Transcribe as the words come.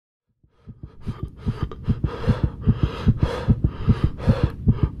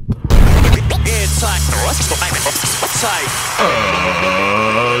type.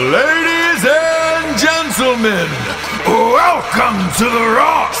 Ladies and gentlemen, welcome to the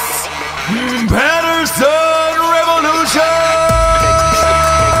Ross Patterson Revolution!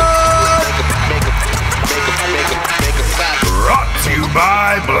 Brought to you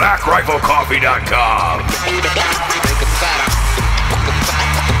by BlackRifleCoffee.com.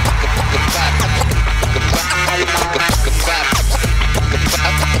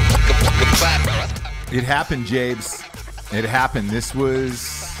 It happened, Jables. It happened. This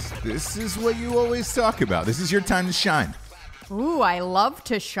is what you always talk about. This is your time to shine. Ooh, I love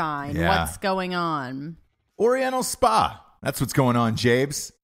to shine. Yeah. What's going on? Oriental Spa. That's what's going on,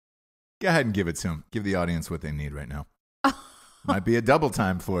 Jables. Go ahead and give it to them. Give the audience what they need right now. Might be a double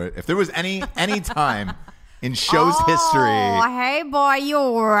time for it. If there was any time in show's history. Oh, hey, boy, you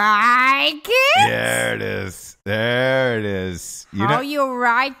like it? There it is. There it is. You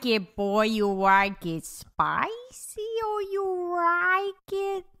like it, boy? You like it spicy or you like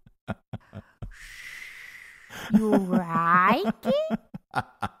it? You like it?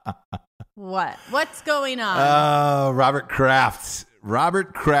 What? What's going on? Robert Kraft.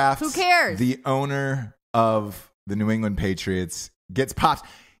 Robert Kraft. Who cares? The owner of the New England Patriots gets popped.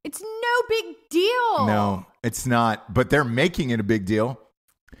 It's no big deal. No, it's not. But they're making it a big deal.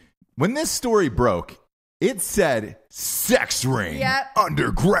 When this story broke, it said sex ring. Yep.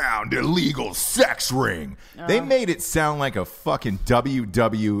 Underground illegal sex ring. They made it sound like a fucking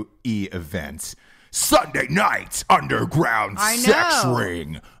WWE event. Sunday night, underground sex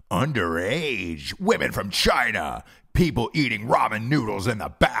ring. Underage. Women from China. People eating ramen noodles in the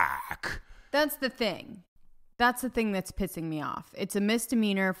back. That's the thing. That's the thing that's pissing me off. It's a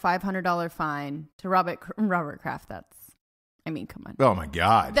misdemeanor, $500 fine to Robert Kraft. Come on. Oh, my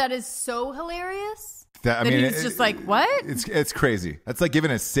God. That is so hilarious. He's just like, what? It's crazy. That's like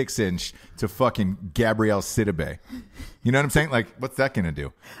giving a 6-inch to fucking Gabrielle Sidibe. You know what I'm saying? Like, what's that going to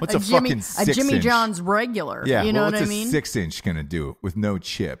do? What's a fucking 6-inch? A Jimmy John's regular. Yeah, you know what I what's mean? a 6-inch going to do with no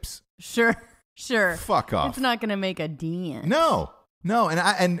chips? Sure. Fuck off. It's not going to make a dent. No.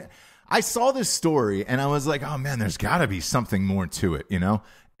 And I saw this story and I was like, oh man, there's got to be something more to it, you know?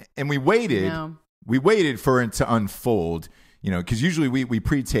 And we waited. No. We waited for it to unfold. You know, because usually we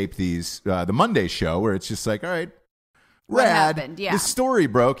pre-tape these, the Monday show, where it's just like, all right, what rad. happened? Yeah. The story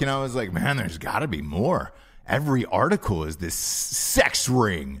broke, and I was like, man, there's got to be more. Every article is this sex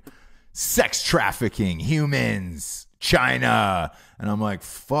ring, sex trafficking, humans, China. And I'm like,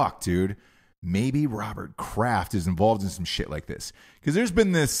 fuck, dude. Maybe Robert Kraft is involved in some shit like this. Because there's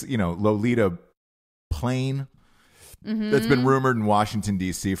been this, Lolita plane that's been rumored in Washington,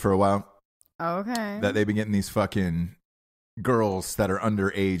 D.C. for a while. Okay. That they've been getting these fucking girls that are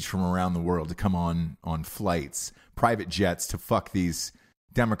underage from around the world to come on private jets to fuck these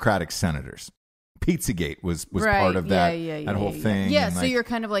Democratic senators. Pizzagate was part of that whole thing. Yeah, and so you're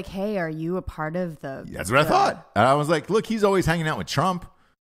kind of like, hey, are you a part of the... That's what I thought. And I was like, look, he's always hanging out with Trump.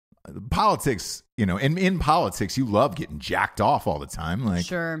 Politics, in politics, you love getting jacked off all the time. Like,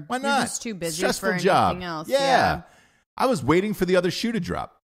 sure. Why not? You're just too busy Stressful for job. anything else. Yeah. I was waiting for the other shoe to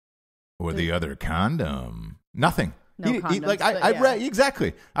drop. Or the other condom. Nothing. No condoms, I read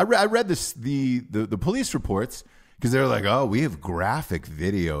exactly. I read this the police reports because they're like, oh, we have graphic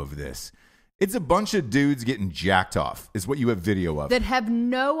video of this. It's a bunch of dudes getting jacked off. Is what you have video of that have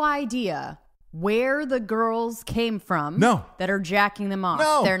no idea where the girls came from. No, that are jacking them off.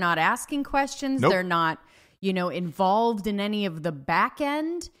 No, they're not asking questions. Nope. They're not involved in any of the back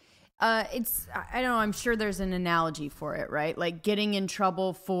end. I don't know. I'm sure there's an analogy for it, right? Like getting in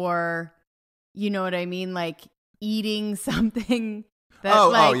trouble for, you know what I mean, like eating something that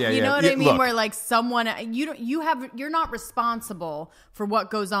you know what I mean, look, where like someone you're not responsible for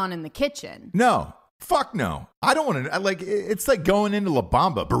what goes on in the kitchen. No, fuck no. I don't want to. Like it's like going into La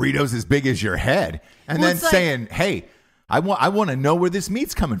Bamba, burritos as big as your head, and then saying, "Hey, I want to know where this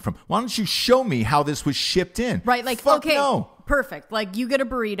meat's coming from. Why don't you show me how this was shipped in?" Right? Like, fuck okay, no. Perfect. Like you get a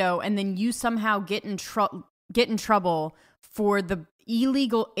burrito, and then you somehow get in trouble for the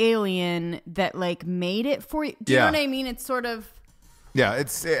illegal alien that like made it for you. Do you know what I mean? It's sort of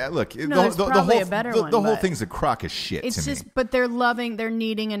it's look. There's probably a better one. The whole thing's a crock of shit. It's just, but they're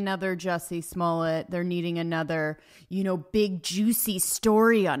needing another Jessie Smollett. They're needing another, big juicy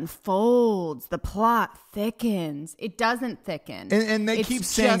story unfolds. The plot thickens. It doesn't thicken. And they keep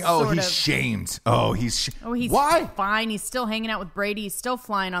saying, "Oh, he's shamed. Oh, he's why? Fine. He's still hanging out with Brady. He's still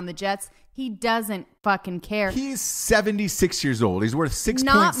flying on the jets. He doesn't fucking care. He's 76 years old. He's worth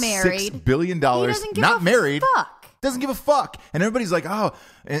 $6.6 billion. He doesn't give Not married. Fuck. Doesn't give a fuck. And everybody's like, oh,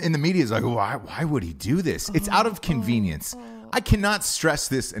 and the media is like, why would he do this? It's out of convenience. I cannot stress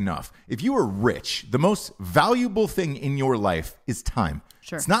this enough. If you are rich, the most valuable thing in your life is time.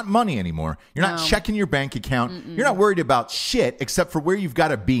 Sure. It's not money anymore. You're not checking your bank account. You're not worried about shit except for where you've got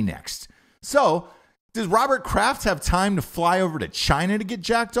to be next. So, does Robert Kraft have time to fly over to China to get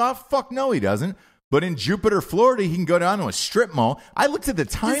jacked off? Fuck no, he doesn't. But in Jupiter, Florida, he can go down to a strip mall. I looked at the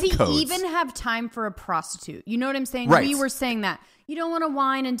time codes. Does he even have time for a prostitute? You know what I'm saying? Right. We were saying that. You don't want to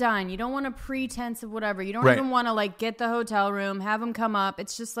wine and dine. You don't want a pretense of whatever. You don't even want to like get the hotel room, have him come up.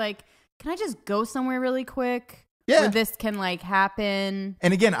 It's just like, can I just go somewhere really quick? Yeah. Where this can like happen.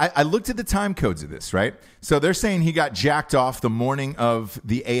 And again, I looked at the time codes of this, right? So they're saying he got jacked off the morning of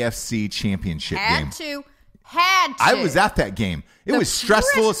the AFC championship game. Had to. I was at that game. It was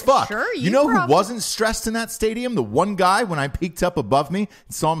stressful as fuck. Sure, you know who wasn't stressed in that stadium? The one guy, when I peeked up above me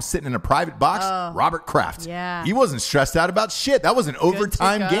and saw him sitting in a private box, Robert Kraft. Yeah. He wasn't stressed out about shit. That was an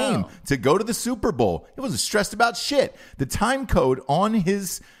overtime game to go to the Super Bowl. He wasn't stressed about shit. The time code on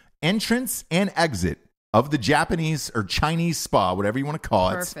his entrance and exit of the Japanese or Chinese spa, whatever you want to call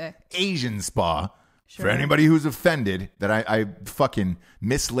it. Perfect. Asian spa. Sure. For anybody who's offended that I fucking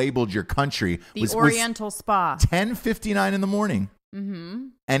mislabeled your country. The Oriental Spa. 10:59 in the morning. Mm-hmm.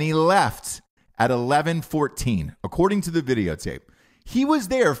 And he left at 11:14, according to the videotape. He was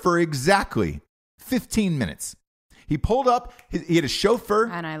there for exactly 15 minutes. He pulled up. He had a chauffeur.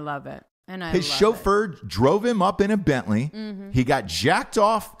 And I love it. His chauffeur drove him up in a Bentley. Mm-hmm. He got jacked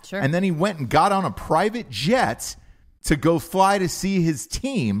off. Sure. And then he went and got on a private jet to go fly to see his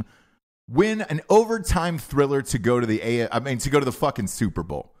team win an overtime thriller to go to the fucking Super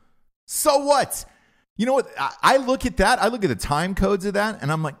Bowl. So what? You know what? I look at that. I look at the time codes of that, and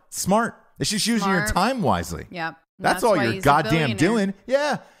I'm like, smart. It's just using your time wisely. Yep. That's all you're goddamn doing.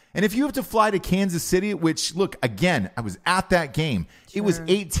 Yeah. And if you have to fly to Kansas City, which, look, again, I was at that game. Sure. It was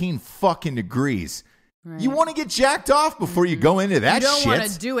 18 fucking degrees. Right. You want to get jacked off before you go into that shit. You don't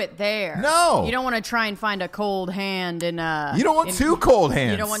want to do it there. No. You don't want to try and find a cold hand in You don't want two cold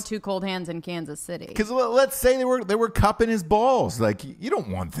hands. You don't want two cold hands in Kansas City. Because let's say they were cupping his balls. Like, you don't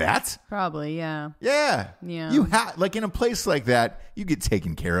want that. Probably, yeah. Yeah. Yeah. You like in a place like that, you get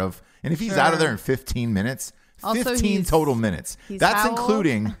taken care of. And if he's out of there in 15 minutes, 15 total minutes. That's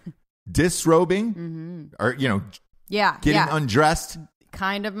including disrobing or getting undressed.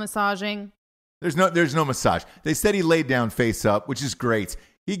 Kind of massaging. There's no massage. They said he laid down face up, which is great.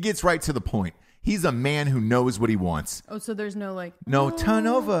 He gets right to the point. He's a man who knows what he wants. Oh, so there's no like turn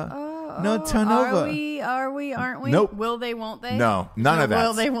over. No turn over. Are we? Aren't we? Nope. Will they? Won't they? No, none of that.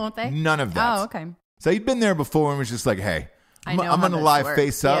 Will they? Won't they? None of that. Oh, okay. So he'd been there before and was just like, hey, I'm going to lie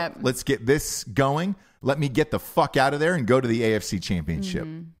face up. Yep. Let's get this going. Let me get the fuck out of there and go to the AFC Championship.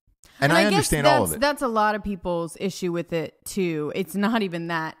 Mm-hmm. And I understand all of it. That's a lot of people's issue with it, too. It's not even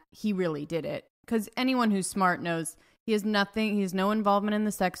that he really did it. Because anyone who's smart knows he has nothing. He has no involvement in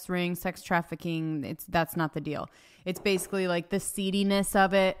the sex ring, sex trafficking. That's not the deal. It's basically like the seediness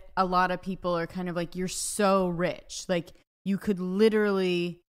of it. A lot of people are kind of like, you're so rich. Like you could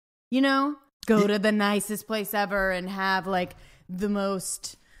literally, go to the nicest place ever and have like the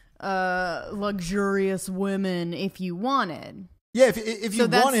most luxurious women if you wanted. Yeah, if you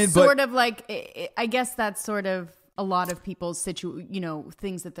wanted, but sort of like, I guess that's sort of a lot of people's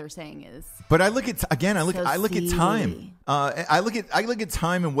things that they're saying is. But I look at time. I look at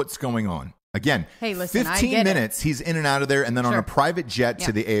time and what's going on. Again, hey, listen, 15 minutes. He's in and out of there, and then on a private jet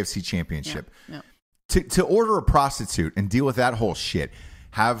to the AFC Championship. Yeah. To order a prostitute and deal with that whole shit.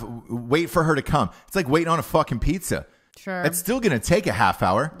 Wait for her to come. It's like waiting on a fucking pizza. Sure. It's still going to take a half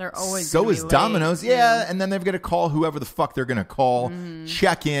hour. They're always so is Domino's. Yeah. And then they've got to call whoever the fuck they're going to call,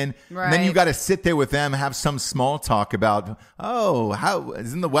 check in. Right. And then you got to sit there with them, have some small talk about, how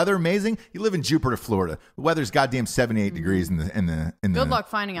isn't the weather amazing? You live in Jupiter, Florida. The weat's goddamn 78 degrees in the Good luck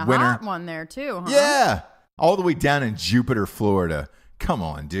finding a winter. hot one there too, huh? Yeah. All the way down in Jupiter, Florida. Come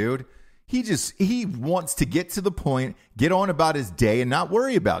on, dude. He wants to get to the point, get on about his day, and not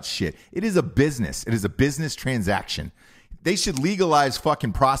worry about shit. It is a business. It is a business transaction. They should legalize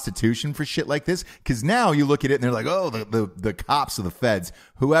fucking prostitution for shit like this, because now you look at it and they're like, oh, the cops or the feds,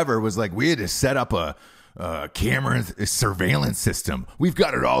 whoever was like, we had to set up a camera surveillance system. We've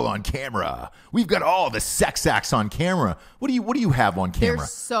got it all on camera. We've got all the sex acts on camera. What do you have on camera? They're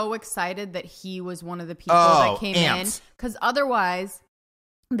so excited that he was one of the people that came in, because otherwise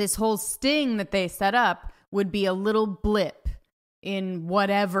this whole sting that they set up would be a little blip in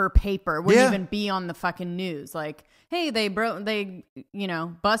whatever paper. Wouldn't even be on the fucking news. Like, hey, they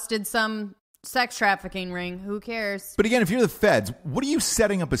busted some sex trafficking ring. Who cares? But again, if you're the feds, what are you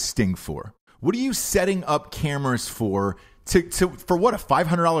setting up a sting for? What are you setting up cameras for for what, a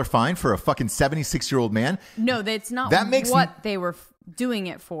 $500 fine for a fucking 76-year-old man? No, that's not what they were doing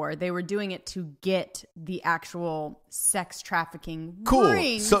it for. They were doing it to get the actual sex trafficking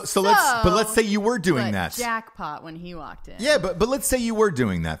ring. So let's say you were doing that. Jackpot when he walked in. Yeah, but let's say you were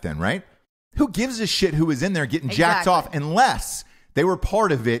doing that then, right? Who gives a shit who was in there getting jacked off unless they were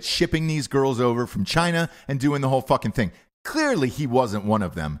part of it, shipping these girls over from China and doing the whole fucking thing? Clearly, he wasn't one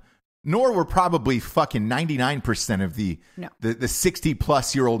of them. Nor were probably fucking 99% of the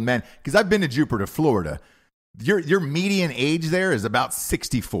 60-plus-year-old men. Because I've been to Jupiter, Florida. Your median age there is about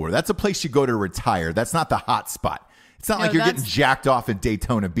 64. That's a place you go to retire. That's not the hot spot. It's not like you're getting jacked off at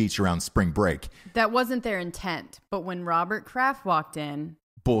Daytona Beach around spring break. That wasn't their intent. But when Robert Kraft walked in,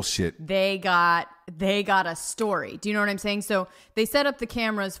 bullshit. They got a story. Do you know what I'm saying? So they set up the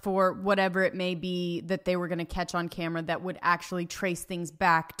cameras for whatever it may be that they were going to catch on camera that would actually trace things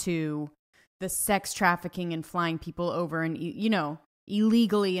back to the sex trafficking and flying people over and, you know,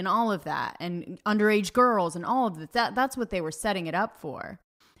 illegally and all of that, and underage girls and all of that. That's what they were setting it up for.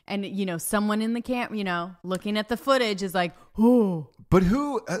 And, you know, someone in the camp, you know, looking at the footage is like, oh. But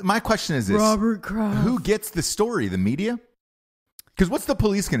who, my question is this. Robert Kraft. Who gets the story? The media? Because what's the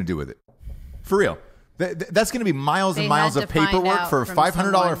police going to do with it? For real. That's going to be miles and miles of paperwork for a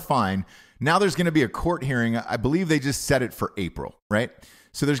 $500 fine. Now there's going to be a court hearing. I believe they just set it for April, right?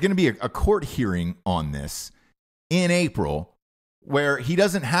 So there's going to be a court hearing on this in April where he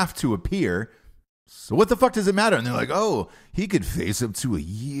doesn't have to appear. So what the fuck does it matter? And they're like, oh, he could face up to a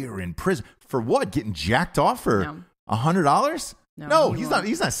year in prison. For what? Getting jacked off for $100? No, he's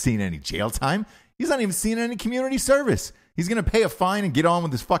not seeing any jail time. He's not even seeing any community service. He's going to pay a fine and get on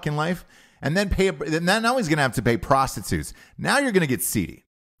with his fucking life, and then now he's going to have to pay prostitutes. Now you're going to get seedy.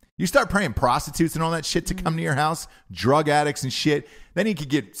 You start paying prostitutes and all that shit to come to your house, drug addicts and shit. Then he could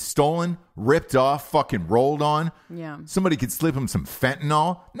get stolen, ripped off, fucking rolled on. Yeah. Somebody could slip him some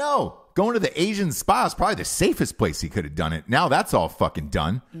fentanyl. No, going to the Asian spa is probably the safest place he could have done it. Now that's all fucking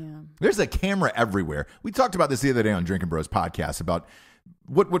done. Yeah. There's a camera everywhere. We talked about this the other day on Drinking Bros podcast about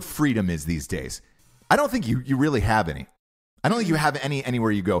what freedom is these days. I don't think you really have any. I don't think you have any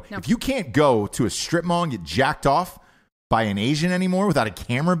anywhere you go. No. If you can't go to a strip mall and get jacked off by an Asian anymore without a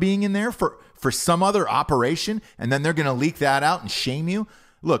camera being in there for some other operation, and then they're going to leak that out and shame you.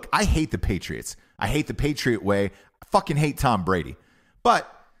 Look, I hate the Patriots. I hate the Patriot way. I fucking hate Tom Brady.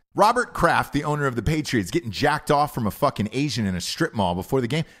 But Robert Kraft, the owner of the Patriots, getting jacked off from a fucking Asian in a strip mall before the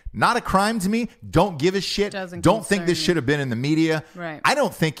game, not a crime to me. Don't give a shit. Don't think this should have been in the media. Right. I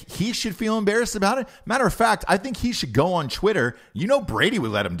don't think he should feel embarrassed about it. Matter of fact, I think he should go on Twitter. You know Brady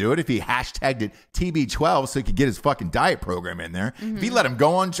would let him do it if he hashtagged it TB12 so he could get his fucking diet program in there. Mm-hmm. If he let him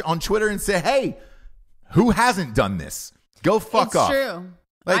go on Twitter and say, hey, who hasn't done this? Go fuck off. It's true.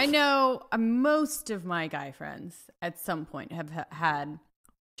 I know most of my guy friends at some point have had...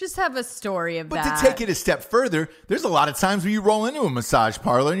 just have a story of that. But to take it a step further, there's a lot of times where you roll into a massage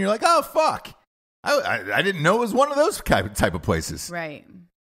parlor and you're like, oh, fuck. I didn't know it was one of those type of places. Right.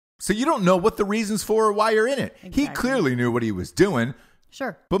 So you don't know what the reasons for or why you're in it. Exactly. He clearly knew what he was doing.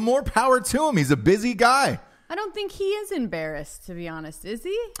 Sure. But more power to him. He's a busy guy. I don't think he is embarrassed, to be honest. Is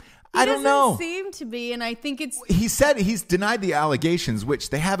he? I don't know. He doesn't seem to be, and I think it's... He said he's denied the allegations, which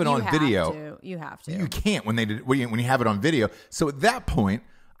they have it on video. You have to. You can't when you have it on video. So at that point...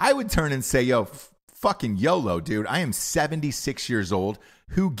 I would turn and say, yo, fucking YOLO, dude. I am 76 years old.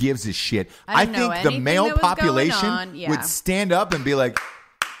 Who gives a shit? I think the male population would stand up and be like,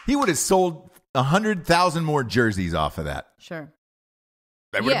 he would have sold 100,000 more jerseys off of that. Sure.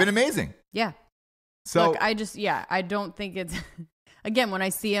 That would have been amazing. Yeah. So look, I don't think it's, again, when I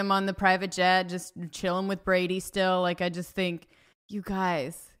see him on the private jet, just chilling with Brady still, like, I just think, you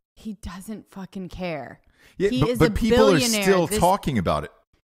guys, he doesn't fucking care. Yeah, he is but a people billionaire. are still talking about it.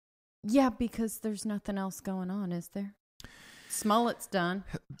 Yeah, because there's nothing else going on, is there? Smollett's done.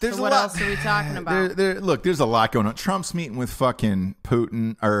 There's so what else are we talking about? Look, there's a lot going on. Trump's meeting with fucking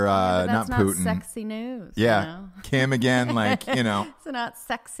Putin, or not Putin. Sexy news. Yeah, you know? Kim again, like, you know. It's not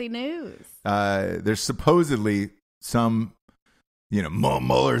sexy news. There's supposedly some, you know,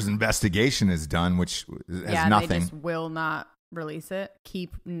 Mueller's investigation is done, which has nothing. They just will not release it.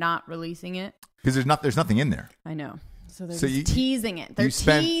 Keep not releasing it because there's nothing in there. I know. So they're teasing it. They're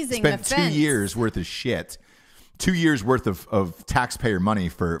teasing the fence. 2 years worth of shit. 2 years worth of taxpayer money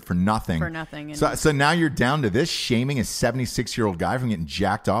for nothing. For nothing. So now you're down to this, shaming a 76-year-old guy from getting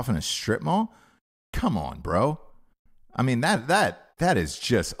jacked off in a strip mall? Come on, bro. I mean, that is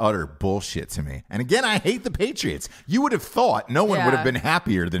just utter bullshit to me. And again, I hate the Patriots. You would have thought no one would have been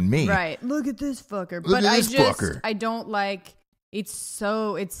happier than me. Right. Look at this fucker. Look at this fucker. I don't like, it's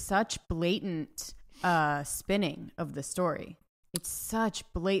such blatant spinning of the story. It's such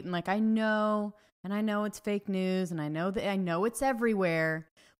blatant. Like, I know it's fake news, and I know it's everywhere,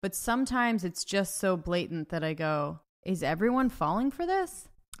 but sometimes it's just so blatant that I go, is everyone falling for this?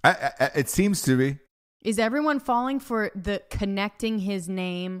 It seems to be. Is everyone falling for the connecting his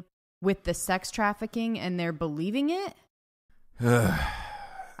name with the sex trafficking, and they're believing it?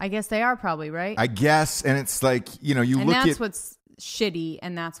 I guess they are probably, right? I guess, and it's like, you look at... And that's what's shitty,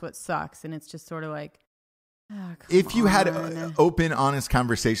 and that's what sucks, and it's just sort of like, oh, if you had open, honest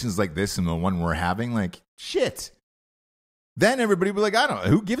conversations like this and the one we're having, like, shit, then everybody would be like, I don't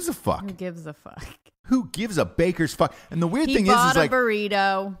know, who gives a fuck? Who gives a fuck? Who gives a baker's fuck? And the weird thing is like...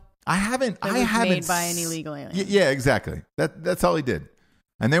 burrito. I haven't made by an illegal alien. Yeah, exactly. That's all he did.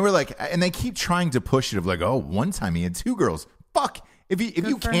 And they were like, and they keep trying to push it of like, oh, one time he had 2 girls. Fuck. If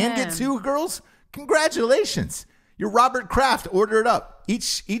you can get 2 girls, congratulations. You're Robert Kraft. Order it up.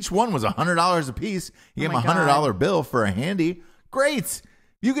 Each one was $100 a piece. You gave him a $100 bill for a handy. Great.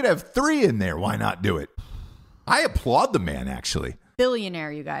 You could have 3 in there. Why not do it? I applaud the man, actually.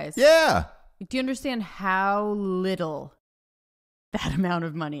 Billionaire, you guys. Yeah. Do you understand how little that amount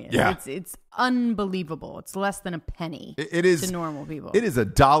of money is? Yeah. It's unbelievable. It's less than a penny. It is to normal people. It is a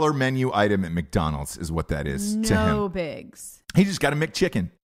 $1 menu item at McDonald's is what that is to him. No bigs. He just got a McChicken.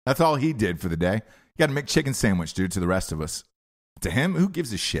 That's all he did for the day. He got a McChicken sandwich, dude, to the rest of us. To him, who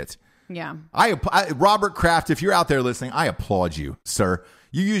gives a shit? Yeah. Robert Kraft, if you're out there listening, I applaud you, sir.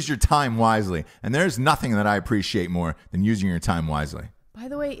 You used your time wisely, and there's nothing that I appreciate more than using your time wisely. By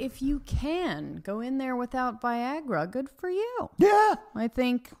the way, if you can go in there without Viagra, good for you. Yeah. I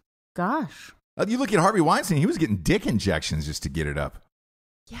think, gosh. You look at Harvey Weinstein, he was getting dick injections just to get it up.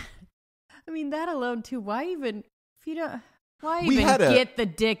 Yeah. I mean, that alone, too. Why even get the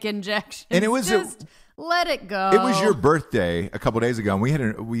dick injection? And it was just let it go. It was your birthday a couple days ago,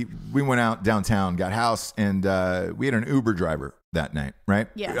 and we went out downtown, got house, and we had an Uber driver that night, right?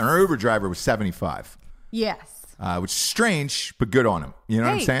 Yeah. And our Uber driver was 75. Yes. Which is strange, but good on him. You know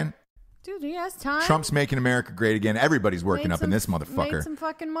what I'm saying? Dude, he has time. Trump's making America great again. Everybody's working up in this motherfucker. Made some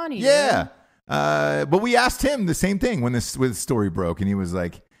fucking money. Yeah. But we asked him the same thing when this story broke, and he was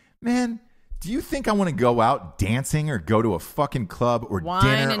like, man, do you think I want to go out dancing or go to a fucking club or wine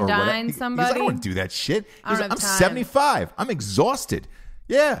dinner and or dine whatever? somebody? I don't want to do that shit. I'm 75. 75. I'm exhausted.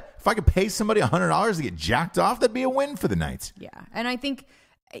 Yeah. If I could pay somebody $100 to get jacked off, that'd be a win for the night. Yeah. And I think,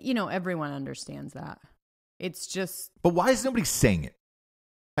 everyone understands that. It's just. But why is nobody saying it?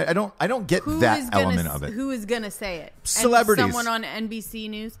 I don't get that element of it. Who is gonna say it? Celebrities. And someone on NBC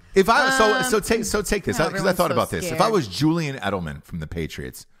News. If I take this because I thought about so this. scared. If I was Julian Edelman from the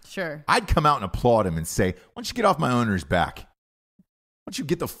Patriots, sure, I'd come out and applaud him and say, "Why don't you get off my owner's back? Why don't you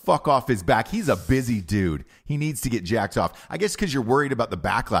get the fuck off his back? He's a busy dude. He needs to get jacked off." I guess because you're worried about the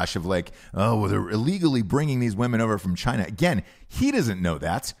backlash of like, oh, well, they're illegally bringing these women over from China. Again, he doesn't know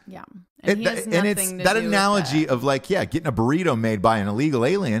that. Yeah. And it's that analogy of like, getting a burrito made by an illegal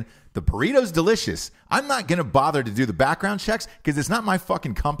alien. The burrito's delicious. I'm not going to bother to do the background checks because it's not my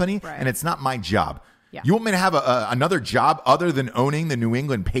fucking company and it's not my job. Yeah. You want me to have another job other than owning the New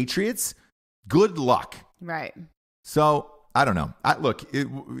England Patriots? Good luck. Right. So I don't know.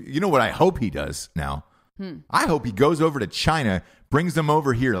 You know what I hope he does now? I hope he goes over to China, brings them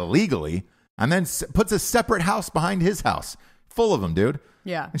over here illegally, and then puts a separate house behind his house full of them, dude.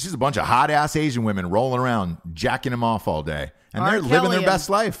 Yeah. It's just a bunch of hot-ass Asian women rolling around, jacking him off all day. And they're Kelly living their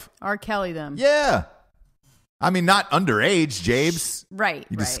best life. R. Kelly them. Yeah. I mean, not underage, Jables. Right.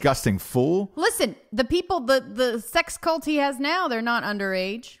 You disgusting fool. Listen, the people, the sex cult he has now, they're not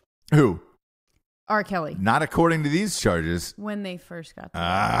underage. Who? R. Kelly. Not according to these charges. When they first got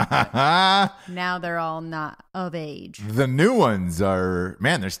together. Now they're all not of age. The new ones are,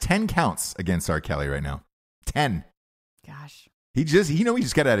 man, there's 10 counts against R. Kelly right now. 10. Gosh. He just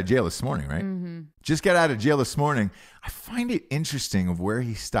got out of jail this morning, right? Mm-hmm. Just got out of jail this morning. I find it interesting of where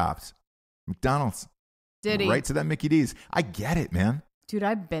he stopped. McDonald's. Did he? Right to that Mickey D's. I get it, man. Dude,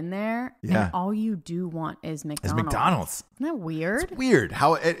 I've been there. Yeah. And all you do want is McDonald's. It's McDonald's. Isn't that weird? It's weird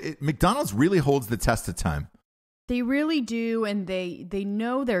how McDonald's really holds the test of time. They really do, and they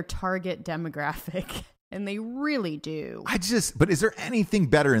know their target demographic, and they really do. But is there anything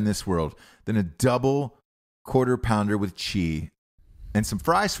better in this world than a double quarter pounder with cheese and some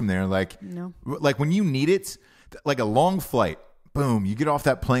fries from there? No. Like when you need it, like a long flight. Boom, you get off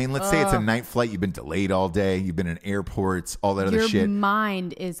that plane. Let's say it's a night flight. You've been delayed all day. You've been in airports, all that other shit. Your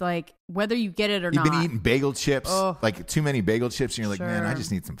mind is like, whether you get it or You've not. been eating bagel chips, like too many bagel chips, and you're like, man, I Sure.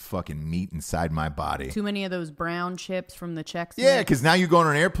 just need some fucking meat inside my body. Too many of those brown chips from the Chex Mix. Yeah, because now you go on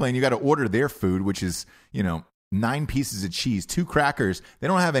an airplane, you got to order their food, which is, 9 pieces of cheese, 2 crackers. They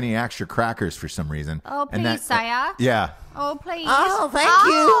don't have any extra crackers for some reason. Oh, please, sire. Yeah. Oh, please. Oh, thank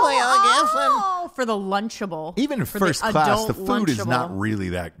you. For the Lunchable. Even For first the class, the adult food is Lunchable. not really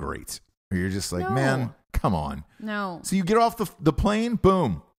that great. You're just like, No. man, come on. No. So you get off the plane,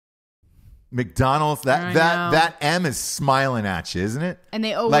 boom. McDonald's, I know. that M is smiling at you, isn't it? And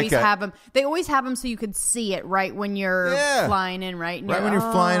they always have them. They always have them so you could see it right when you're flying in, right? And Right when you're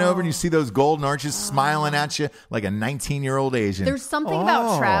flying over and you see those golden arches smiling at you like a 19-year-old Asian. There's something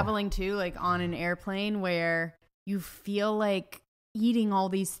about traveling too, like on an airplane, where you feel like eating all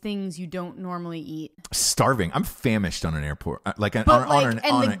these things you don't normally eat. Starving. I'm famished on an airport, on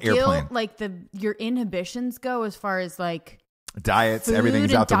an guilt, airplane. like your inhibitions go as far as like Diets, food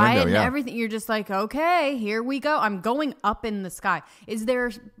everything's and out the diet window. and Yeah. everything. You're just like, okay, here we go. I'm going up in the sky. Is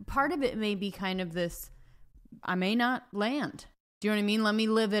there part of it may be kind of this? I may not land. Do you know what I mean? Let me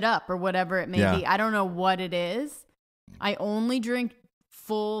live it up or whatever it may be. I don't know what it is. I only drink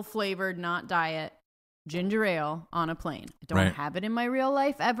full flavored, not diet, ginger ale on a plane. I don't have it in my real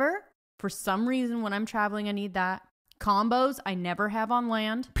life ever. For some reason, when I'm traveling, I need that. Combos, I never have on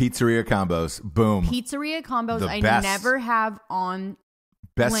land. Pizzeria combos. Boom. Pizzeria combos, The I best. never have on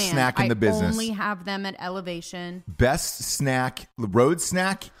Best land. snack in the business. I only have them at elevation. Best snack, road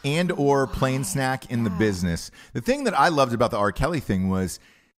snack and or plane snack in the business. The thing that I loved about the R. Kelly thing was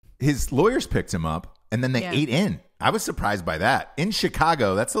his lawyers picked him up and then they ate in. I was surprised by that. In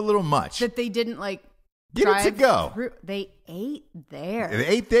Chicago, that's a little much. That they didn't like Get it to drive go. through. They ate there. They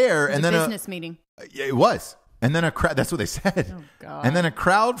ate there It was and a then business meeting. Yeah, it was. And then a crowd, that's what they said. Oh, God. And then a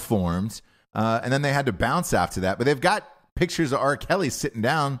crowd formed, and then they had to bounce after that. But they've got pictures of R. Kelly sitting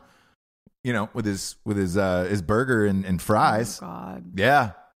down, with his burger and fries. Oh, God.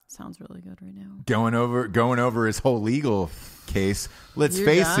 Yeah. Sounds really good right now. Going over his whole legal case. Let's You're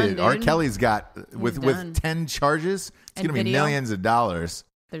face done, it, R. dude. Kelly's got He's done. with 10 charges, it's And going to be video. millions of dollars.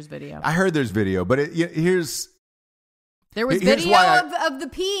 There's video. I heard there's video, but here's There was here's video why of the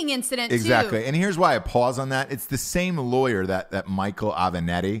peeing incident, exactly. too. And here's why I pause on that. It's the same lawyer, that Michael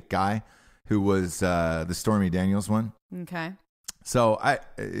Avenatti guy who was the Stormy Daniels one. Okay. So I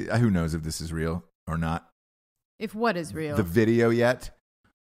who knows if this is real or not. If what is real? The video yet?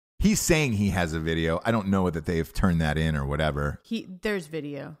 He's saying he has a video. I don't know that they've turned that in or whatever. There's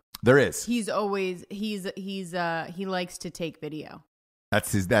video. There is. He likes to take video.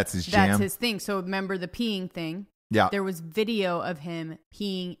 That's his jam. That's his thing. So remember the peeing thing? Yeah. There was video of him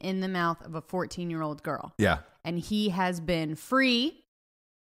peeing in the mouth of a 14-year-old girl. Yeah. And he has been free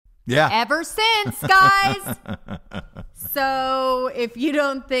ever since, guys. So if you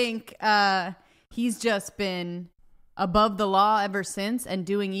don't think he's just been above the law ever since and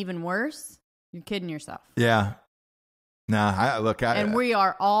doing even worse, you're kidding yourself. Yeah. Nah, and we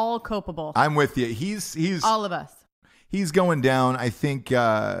are all culpable. I'm with you. He's all of us. He's going down. I think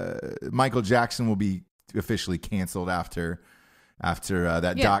Michael Jackson will be officially canceled after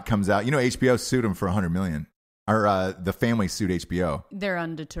that doc comes out. HBO sued him for $100 million, or the family sued HBO. They're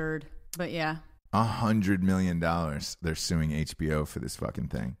undeterred, but yeah, $100 million. They're suing HBO for this fucking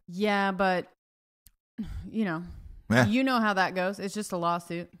thing. Yeah, but you know how that goes. It's just a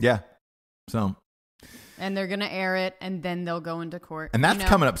lawsuit. Yeah. So. And they're gonna air it, and then they'll go into court. And that's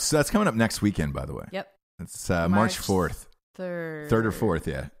coming up. So that's coming up next weekend, by the way. Yep. It's March 4th. Third or fourth,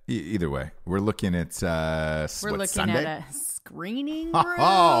 yeah. Either way, we're looking at Sunday? At a screening room.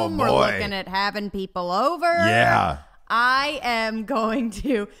 Oh boy, we're looking at having people over. Yeah, I am going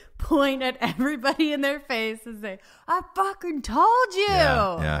to point at everybody in their face and say, "I fucking told you."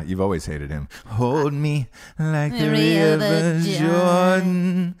 Yeah. You've always hated him. Hold me like the river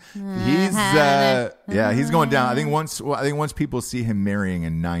Jordan. He's going down. I think once people see him marrying a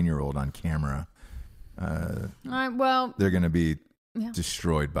 9-year-old on camera. They're going to be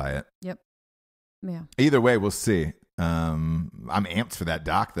destroyed by it. Yep. Yeah. Either way, we'll see. I'm amped for that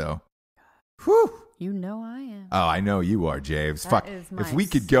doc, though. Whew. You know I am. Oh, I know you are, Javes. That Fuck. is my If we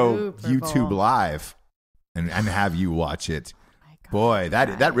could go Super YouTube Bowl. live and have you watch it, My God, boy,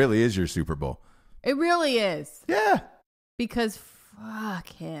 that really is your Super Bowl. It really is. Yeah. Because fuck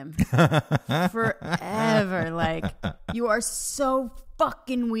him forever. Like, you are so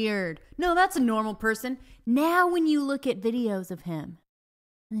fucking weird. No, that's a normal person. Now when you look at videos of him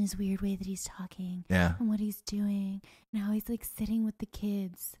and his weird way that he's talking and what he's doing and how he's like sitting with the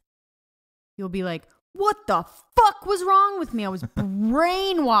kids, you'll be like, what the fuck was wrong with me? I was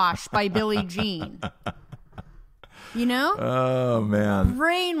brainwashed by Billie Jean. You know? Oh, man.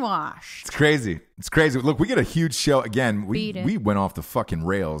 Brainwashed. It's crazy. Look, we get a huge show. Again, we went off the fucking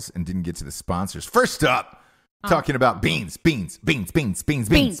rails and didn't get to the sponsors. First up, talking about beans.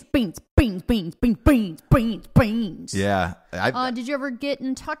 beans. Yeah. Did you ever get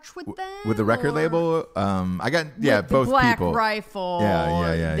in touch with them? With the record label? I got, with both the Black people. Rifle.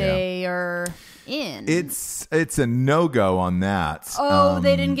 Yeah. They are in. It's a no-go on that. Oh,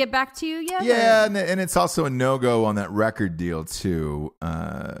 they didn't get back to you yet? Yeah, and it's also a no-go on that record deal, too.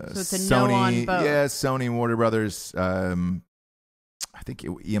 So it's a Sony, no on both. Yeah, Sony, Warner Brothers, I think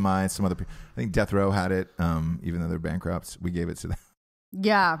EMI, some other people. I think Death Row had it, even though they're bankrupt. We gave it to them.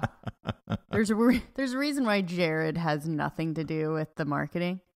 Yeah. There's a reason why Jared has nothing to do with the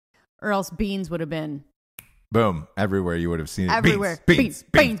marketing, or else Beans would have been boom everywhere. You would have seen it. Everywhere. Beans.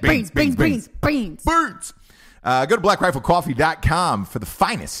 Beans. Go to blackriflecoffee.com for the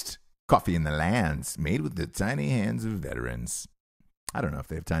finest coffee in the lands, made with the tiny hands of veterans. I don't know if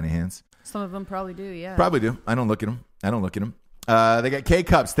they have tiny hands. Some of them probably do, yeah. Probably do. I don't look at them. They got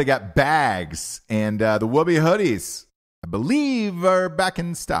K-Cups. They got bags. And the Whoopee hoodies, I believe, are back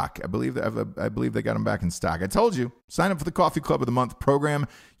in stock. I believe they got them back in stock. I told you, sign up for the Coffee Club of the Month program.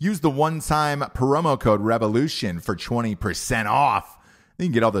 Use the one-time promo code REVOLUTION for 20% off. You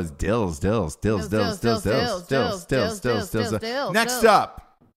can get all those dills. Next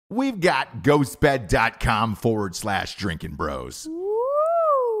up, we've got ghostbed.com/drinking bros.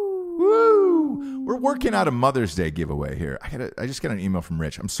 Woo! We're working out a Mother's Day giveaway here. I just got an email from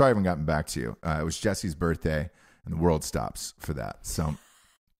Rich. I'm sorry I haven't gotten back to you. It was Jessie's birthday, and the world stops for that. So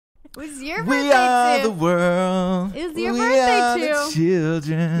it was your birthday, we are too. the world. It was your we birthday, are too. The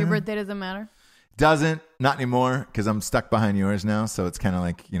children. Your birthday doesn't matter? Doesn't. Not anymore, because I'm stuck behind yours now. So it's kind of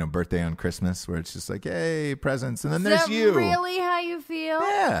like, birthday on Christmas, where it's just like, hey, presents, and then there's you. Is that really how you feel?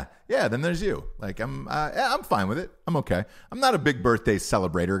 Yeah. Then there's you. Like I'm fine with it. I'm okay. I'm not a big birthday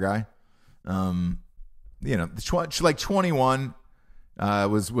celebrator guy. 21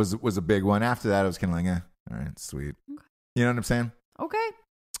 was a big one. After that, I was kind of like, all right, sweet. Okay. You know what I'm saying? Okay.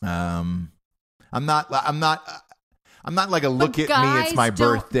 I'm not like a look at me, it's my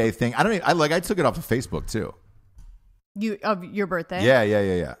birthday thing. I took it off of Facebook too. Of your birthday?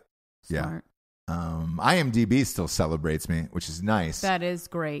 Yeah. Smart. IMDb still celebrates me, which is nice. That is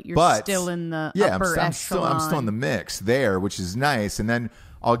great. You're still in the upper echelon. I'm still in the mix there, which is nice. And then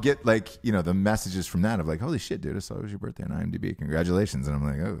I'll get the messages from that of like, holy shit, dude, I saw it was your birthday on IMDb. Congratulations. And I'm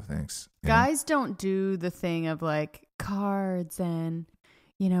like, oh, thanks. Guys don't do the thing of like cards and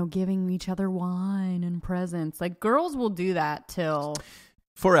giving each other wine and presents. Like girls will do that till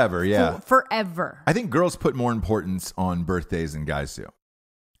forever. Yeah. Forever. I think girls put more importance on birthdays than guys do.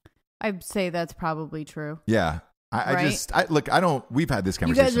 I'd say that's probably true. Yeah. We've had this conversation.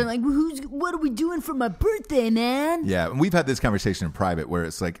 You guys are like, what are we doing for my birthday, man? Yeah. And we've had this conversation in private where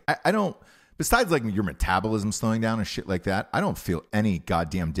it's like, I don't, besides like your metabolism slowing down and shit like that, I don't feel any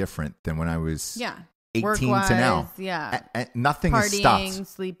goddamn different than when I was 18 Work-wise, to now. Yeah. Nothing has stopped. Partying,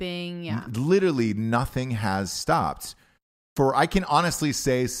 sleeping, yeah. Literally nothing has stopped. I can honestly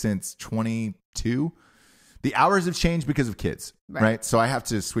say since 22, the hours have changed because of kids, right? So I have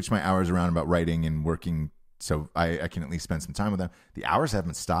to switch my hours around about writing and working so I can at least spend some time with them. The hours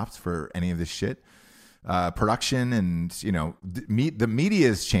haven't stopped for any of this shit. Production and, the media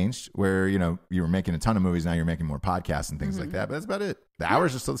has changed where, you were making a ton of movies. Now you're making more podcasts and things like that. But that's about it. The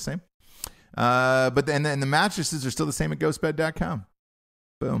hours are still the same. But then the mattresses are still the same at ghostbed.com.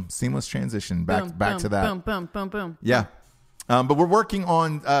 Boom. Seamless transition. Back to that. Boom. Yeah. But we're working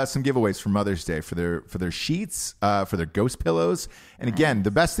on some giveaways for Mother's Day for their sheets, for their ghost pillows. And again,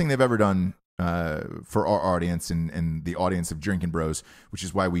 the best thing they've ever done for our audience and the audience of Drinking Bros, which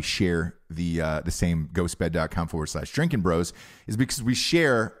is why we share the same ghostbed.com/Drinking Bros, is because we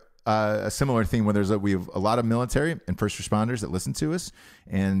share a similar thing where we have a lot of military and first responders that listen to us,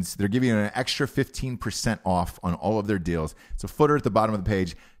 and they're giving you an extra 15% off on all of their deals. It's a footer at the bottom of the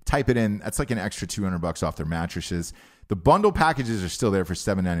page. Type it in. That's like an extra $200 off their mattresses. The bundle packages are still there for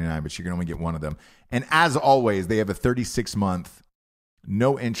 $7.99, but you can only get one of them. And as always, they have a 36-month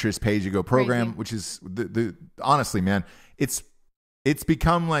no interest pay-as-you-go program, which is the honestly, man, it's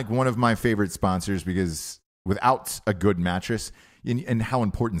become like one of my favorite sponsors because without a good mattress and how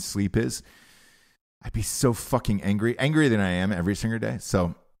important sleep is, I'd be so fucking angrier than I am every single day.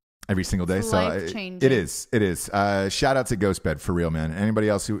 So life-changing. It is. Shout out to GhostBed for real, man. Anybody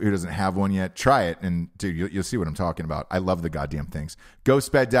else who doesn't have one yet, try it. And dude, you'll see what I'm talking about. I love the goddamn things.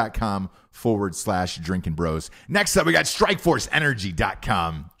 Ghostbed.com/Drinking Bros. Next up, we got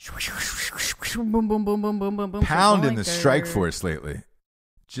StrikeForceEnergy.com. Pounding the Strikeforce lately.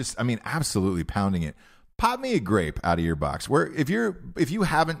 Absolutely pounding it. Pop me a grape out of your box. Where if you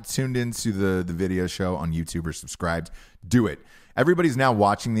haven't tuned into the video show on YouTube or subscribed, do it. Everybody's now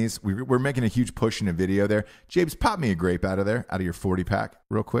watching these. We're making a huge push in a video there. James, pop me a grape out of there, out of your 40-pack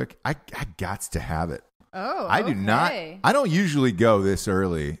real quick. I gots to have it. Oh, I do not. I don't usually go this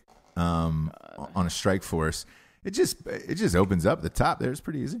early on a strike force. It just opens up the top there. It's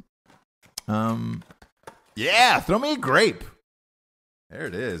pretty easy. Yeah, throw me a grape. There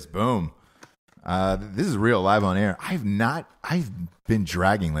it is. Boom. This is real live on air. I've been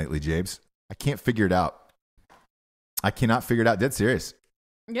dragging lately, James. I can't figure it out. I cannot figure it out. Dead serious.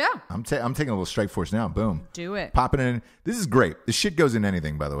 Yeah. I'm taking a little strike force now. Boom. Do it. Popping in. This is great. This shit goes in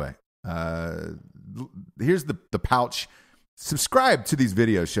anything, by the way. Here's the pouch. Subscribe to these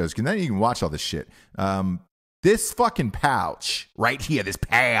video shows, because then you can watch all this shit. This fucking pouch right here, this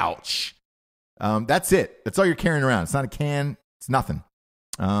pouch. That's it. That's all you're carrying around. It's not a can. It's nothing.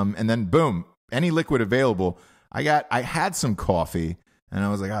 And then boom, any liquid available. I had some coffee, and I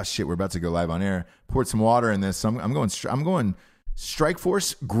was like, oh shit, we're about to go live on air. Poured some water in this. So I'm going Strike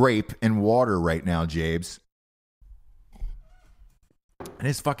Force grape and water right now, James. And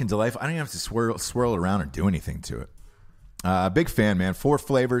it's fucking delightful. I don't even have to swirl around or do anything to it. Big fan, man. 4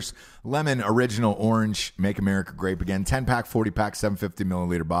 flavors: lemon, original, orange, make America grape again. 10-pack, 40-pack, 750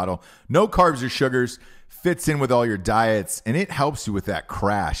 milliliter bottle. No carbs or sugars. Fits in with all your diets, and it helps you with that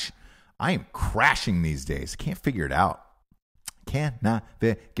crash. I am crashing these days. Can't figure it out. Cannot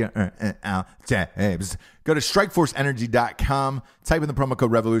figure it out. Go to strikeforceenergy.com. Type in the promo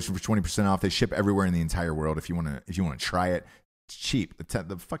code REVOLUTION for 20% off. They ship everywhere in the entire world. If you want to try it, it's cheap.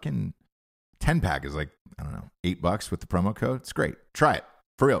 The fucking 10-pack is like, I don't know, $8 with the promo code. It's great. Try it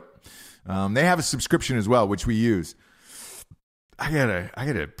for real. They have a subscription as well, which we use. I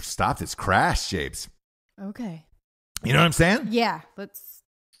gotta stop this crash, James. Okay. You know what I'm saying? Yeah. Let's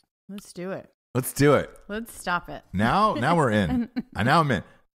do it. Let's do it. Let's stop it. Now we're in. Now I'm in.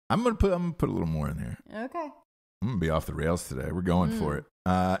 I'm gonna put a little more in there. Okay. I'm gonna be off the rails today. We're going for it.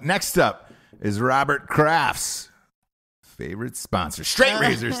 Next up is Robert Kraft's favorite sponsor,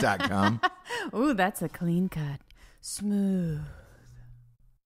 straightrazors.com. Ooh, that's a clean cut. Smooth.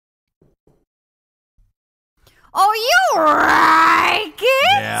 Oh, you like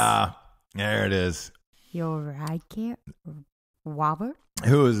it? Yeah. There it is. You like it, Robert?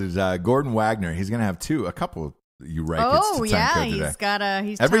 Who is it? Gordon Wagner. He's gonna have a couple you like it to time code today. He's got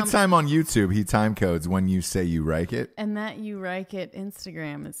he's every time on YouTube he time codes when you say you like it. And that you like it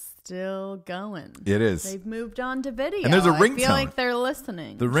Instagram is still going. It is. They've moved on to video. And there's a ringtone. I feel like they're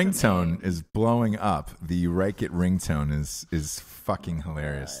listening. The ringtone is blowing up. The you like it ringtone is fucking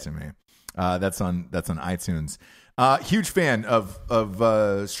hilarious to me. That's on iTunes. Huge fan of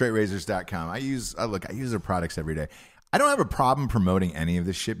straightrazors.com. I use their products every day. I don't have a problem promoting any of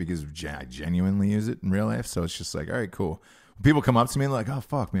this shit because I genuinely use it in real life. So it's just like, all right, cool. When people come up to me and like, oh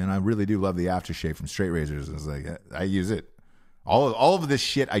fuck, man, I really do love the aftershave from Straight Razors. I was like, I use it. All of this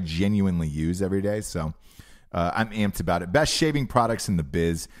shit I genuinely use every day. So I'm amped about it. Best shaving products in the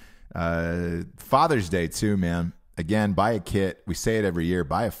biz. Father's Day too, man. Again, buy a kit. We say it every year.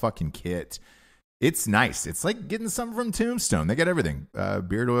 Buy a fucking kit. It's nice. It's like getting something from Tombstone. They got everything.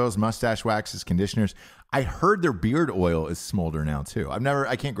 Beard oils, mustache waxes, conditioners. I heard their beard oil is Smolder now too.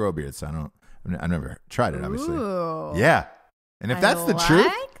 I can't grow a beard, so I've never tried it, obviously. Ooh, yeah. And if that's the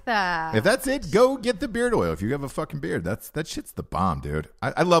truth, that. if that's it, go get the beard oil. If you have a fucking beard, that shit's the bomb, dude.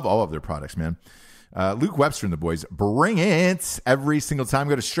 I love all of their products, man. Luke Webster and the boys bring it every single time.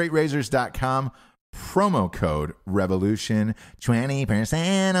 Go to straightrazors.com. Promo code REVOLUTION,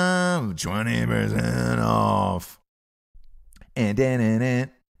 20% off, 20% off. And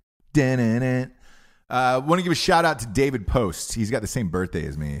want to give a shout out to David Post. He's got the same birthday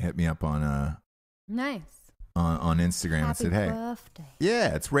as me. He hit me up on nice on Instagram and said, "Hey, birthday."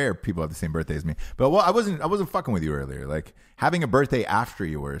 Yeah, it's rare people have the same birthday as me." But I wasn't fucking with you earlier. Like having a birthday after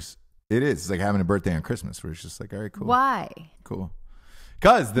yours, it is. It's like having a birthday on Christmas, where it's just like, all right, cool. Why? Cool.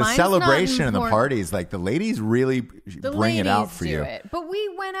 Because the Mine's celebration and the parties, like the ladies really bring it out for you. But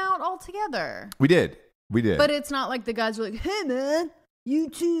we went out all together. We did. But it's not like the guys were like, "Hey man, you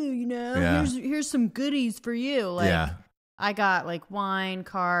too, Yeah. here's some goodies for you." Like yeah. I got like wine,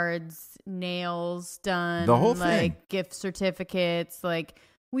 cards, nails done, The whole like thing. gift certificates. Like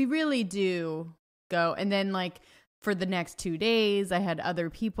we really do go. And then like for the next 2 days, I had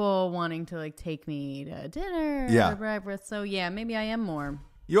other people wanting to like take me to dinner or breakfast. So yeah, maybe I am more.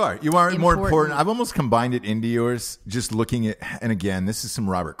 You are more important. I've almost combined it into yours. Just looking at, and again, this is some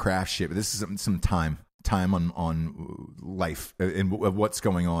Robert Kraft shit, but this is some time on life and what's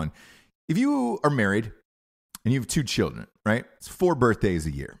going on. If you are married and you have 2 children, right? It's 4 birthdays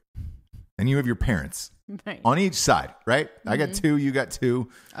a year, and you have your parents on each side, right? Mm-hmm. I got 2, you got 2.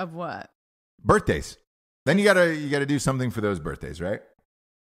 Of what? Birthdays. Then you gotta do something for those birthdays, right?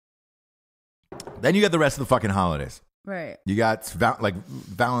 Then you got the rest of the fucking holidays. Right. You got like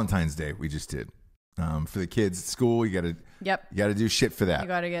Valentine's Day we just did. For the kids at school, you gotta do shit for that. You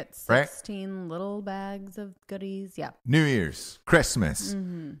gotta get 16 little bags of goodies. Yeah. New Year's, Christmas,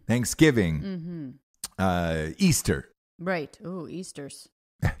 Thanksgiving, Easter. Right. Ooh, Easter's.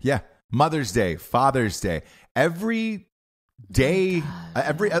 Yeah. Mother's Day, Father's Day. Every day,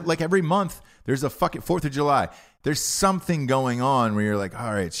 every month, there's a fucking 4th of July. There's something going on where you're like,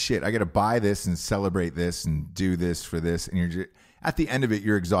 all right, shit, I got to buy this and celebrate this and do this for this. And you're just, at the end of it,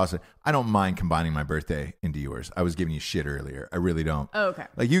 you're exhausted. I don't mind combining my birthday into yours. I was giving you shit earlier. I really don't. Oh, okay.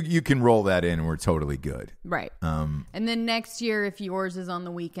 Like you can roll that in and we're totally good. Right. And then next year, if yours is on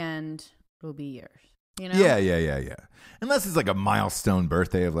the weekend, it'll be yours. You know? Yeah. Unless it's like a milestone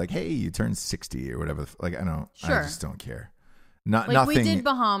birthday of like, hey, you turned 60 or whatever. Like, I just don't care. Nothing. We did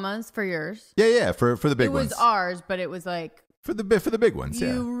Bahamas for yours. Yeah, for the big ones. It was ours, but it was like for the big ones.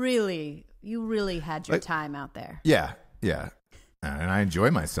 You really had your time out there. Yeah, and I enjoy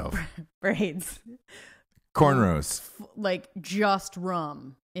myself. Braids, cornrows, like just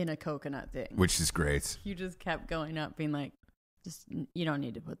rum in a coconut thing, which is great. You just kept going up, being like, you don't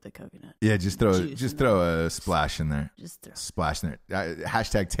need to put the coconut. Yeah, just throw a splash in there. Just throw splash in there.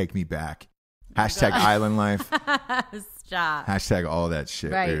 Hashtag take me back. Hashtag island life. Stop. Hashtag all that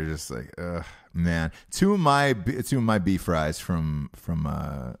shit. Right. You're just like, ugh, man. Two of my beef fries from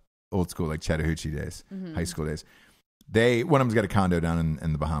old school, like Chattahoochee days, high school days. One of them's got a condo down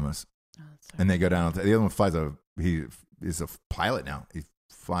in the Bahamas, and they go down. The other one flies he is a pilot now. He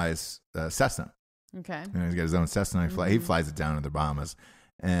flies Cessna. Okay. He's got his own Cessna. He flies it down to the Bahamas,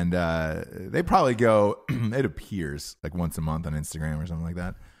 and they probably go. It appears like once a month on Instagram or something like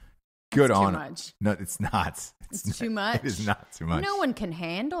that. Good on. Too much. No, it's not. It's too much. It is not too much. No one can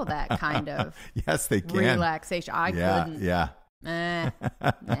handle that kind of yes, they can. relaxation. I couldn't. Yeah. Nah.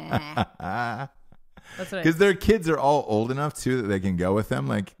 Because their kids are all old enough too that they can go with them.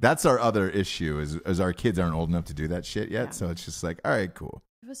 Like that's our other issue is our kids aren't old enough to do that shit yet. Yeah. So it's just like, all right, cool.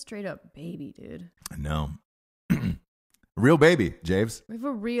 We have a straight up baby, dude. No. Real baby, Jables. We have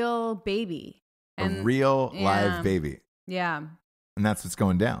a real baby. A real live baby. Yeah. And that's what's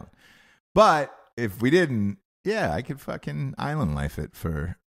going down. But if we didn't, I could fucking island life it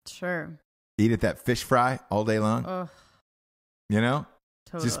for sure. Eat at that fish fry all day long. Ugh. You know?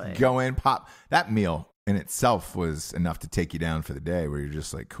 Totally. Just go in, pop. That meal in itself was enough to take you down for the day where you're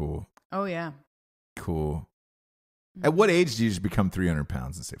just like, cool. Oh, yeah. Cool. At what age do you just become 300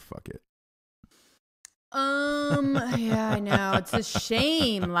 pounds and say, fuck it? Yeah, I know. It's a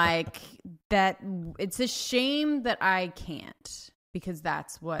shame it's a shame that I can't, because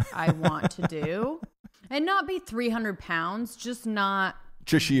that's what I want to do. And not be 300 pounds, just not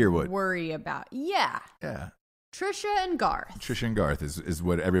Trisha Yearwood. Worry about. Yeah. Trisha and Garth. Trisha and Garth is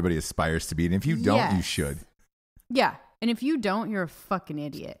what everybody aspires to be. And if you don't, you should. Yeah. And if you don't, you're a fucking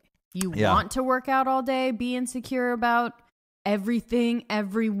idiot. You want to work out all day, be insecure about everything,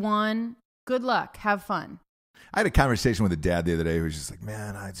 everyone. Good luck. Have fun. I had a conversation with a dad the other day who was just like,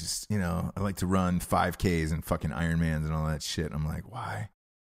 man, I just, I like to run 5Ks and fucking Ironmans and all that shit. I'm like, why?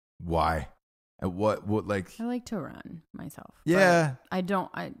 At what, like. I like to run myself. Yeah.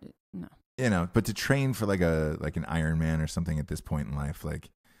 No. But to train for like an Ironman or something at this point in life, like,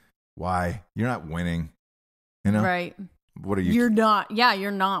 why? You're not winning. Right. What are you? You're not. Yeah,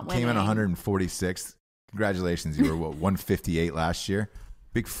 you're not winning. Came in 146th. Congratulations. You were 158 last year?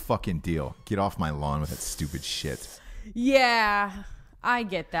 Big fucking deal. Get off my lawn with that stupid shit. Yeah, I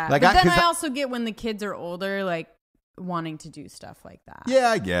get that. But then I also get when the kids are older, like wanting to do stuff like that. Yeah,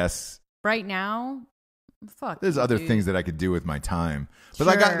 I guess. Right now, fuck. There's other things that I could do with my time.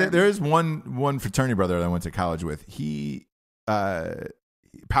 But there is one fraternity brother that I went to college with. He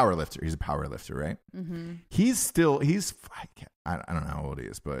power lifter. He's a power lifter, right? Mm-hmm. I don't know how old he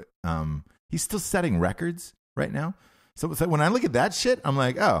is, but he's still setting records right now. So when I look at that shit, I'm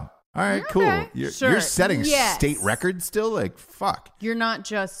like, oh, all right, cool. You're setting state records still? Like, fuck. You're not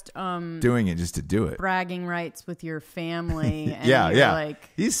just doing it just to do it. Bragging rights with your family. And yeah. Like,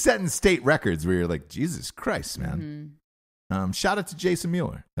 he's setting state records where you're like, Jesus Christ, man. Mm-hmm. Shout out to Jason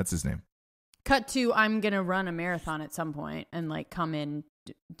Mueller. That's his name. Cut to, I'm going to run a marathon at some point and like come in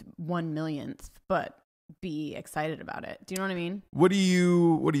 1 millionth, but be excited about it. Do you know what I mean? What do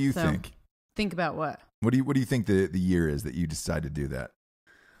you think? Think about what? What do you think the year is that you decide to do that?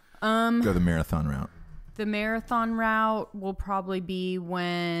 Go the marathon route. The marathon route will probably be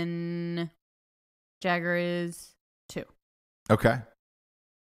when Jagger is 2. Okay.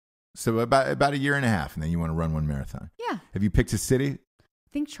 So about a year and a half, and then you want to run one marathon. Yeah. Have you picked a city? I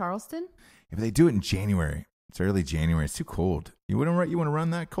think Charleston. If they do it in January, it's early January. It's too cold. You want to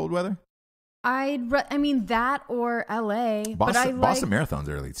run that cold weather? I mean that or LA. Boston Marathon's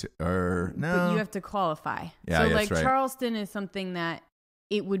early too. Or no. But you have to qualify. Yeah, so that's like right. Charleston is something that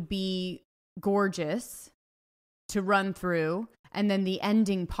it would be gorgeous to run through, and then the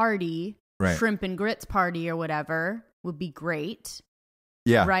ending party, Right. shrimp and grits party or whatever, would be great.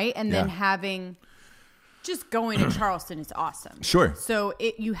 Yeah. Right? And then Yeah. just going to Charleston is awesome. Sure. So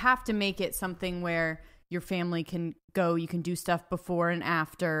you have to make it something where your family can go, you can do stuff before and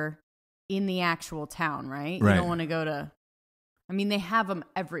after in the actual town, right? Right. You don't want to go to, I mean, they have them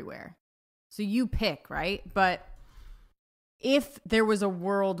everywhere. So you pick, right? But if there was a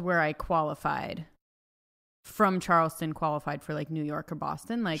world where I qualified from Charleston, qualified for like New York or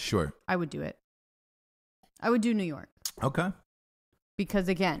Boston, like Sure. I would do it. I would do New York. Okay. Because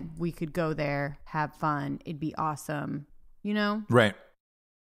again, we could go there, have fun. It'd be awesome, you know? Right.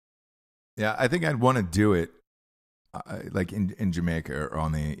 Yeah, I think I'd want to do it like in Jamaica or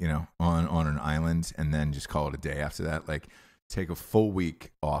on the, on an island, and then just call it a day after that. Like take a full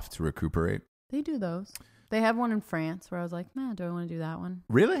week off to recuperate. They do those. They have one in France where I was like, man, do I want to do that one?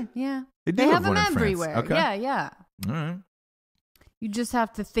 Really? Yeah. They do They have one them in France. everywhere. Okay. Yeah. All right. You just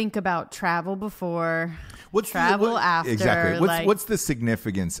have to think about travel before, What's travel after. Exactly. like, What's the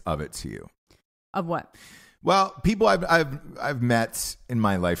significance of it to you? of what? Well, people I've met in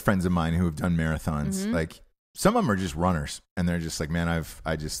my life, friends of mine who have done marathons, Mm-hmm. like some of them are just runners, and they're just like, man,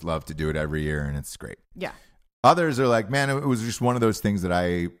 I just love to do it every year, and it's great. Yeah. Others are like, man, it was just one of those things that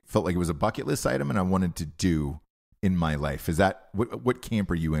I felt like it was a bucket list item, and I wanted to do in my life. Is that what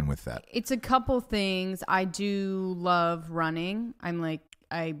camp are you in with that? It's a couple things. I do love running. I'm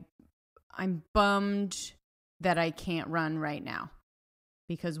bummed that I can't run right now,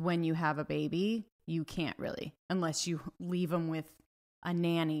 because when you have a baby, you can't really, unless you leave them with a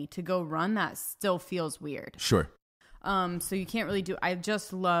nanny to go run. That still feels weird. Sure. So you can't really do. I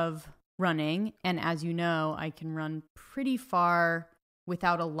just love running, and as you know, I can run pretty far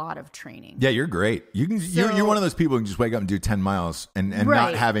without a lot of training. Yeah, you're great. You can. You're one of those people who can just wake up and do 10 miles and Right.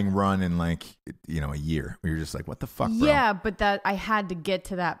 not having run in like a year. Where you're just like, what the fuck, bro? Yeah, but that I had to get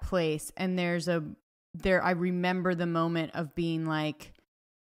to that place, and I remember the moment of being like,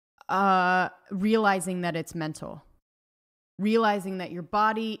 realizing that it's mental, realizing that your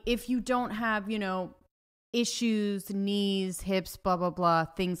body, if you don't have, issues, knees, hips, blah, blah, blah,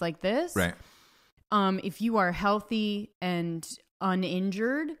 things like this. Right. If you are healthy and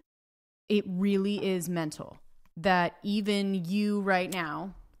uninjured, it really is mental. That even you right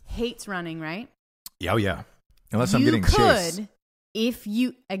now hates running, right? Oh, yeah. Unless I'm You getting chased. if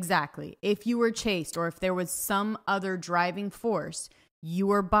you were chased, or if there was some other driving force,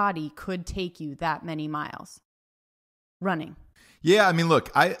 your body could take you that many miles running. Yeah, I mean,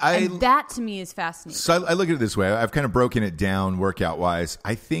 look, And that to me is fascinating. So I look at it this way. I've kind of broken it down workout wise.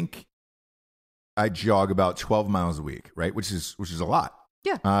 I think I jog about 12 miles a week, right? Which is a lot.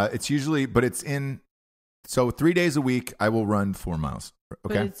 Yeah. It's usually, but it's so 3 days a week I will run 4 miles.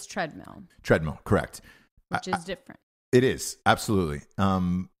 Okay. But it's treadmill, Correct. which is different. It is. Absolutely.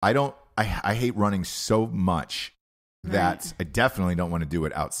 I hate running so much that Right. I definitely don't want to do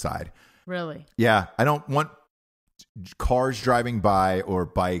it outside. Really? Yeah. I don't want cars driving by or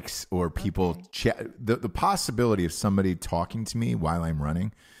bikes or people the possibility of somebody talking to me while I'm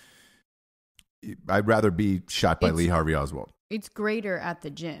running. I'd rather be shot by Lee Harvey Oswald. It's greater at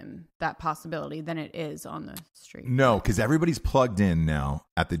the gym, that possibility, than it is on the street. No, because everybody's plugged in now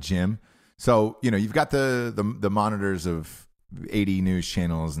at the gym. So, you've got the monitors of 80 news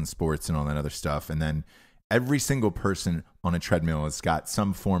channels and sports and all that other stuff. And then every single person on a treadmill has got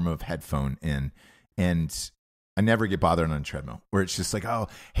some form of headphone in. And I never get bothered on a treadmill where it's just like, oh,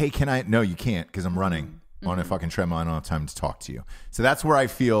 hey, can I? No, you can't, because I'm running on a fucking treadmill. I don't have time to talk to you. So that's where I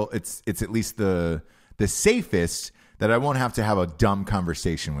feel it's at least the safest, that I won't have to have a dumb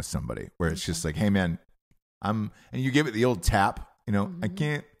conversation with somebody where it's just like, hey man, and you give it the old tap, I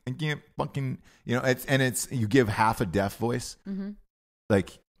can't fucking, it's you give half a deaf voice. Mm-hmm.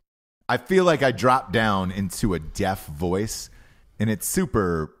 Like, I feel like I dropped down into a deaf voice, and it's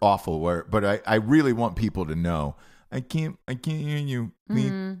super awful. But I really want people to know, I can't hear you.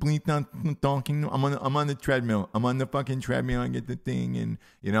 Please not talking. I'm on the treadmill. I'm on the fucking treadmill. I get the thing, and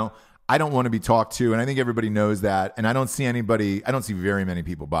I don't want to be talked to, and I think everybody knows that. And I don't see very many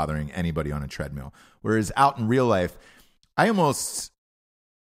people bothering anybody on a treadmill. Whereas out in real life, I don't want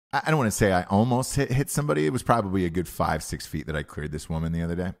to say I almost hit somebody. It was probably a good 5-6 feet that I cleared this woman the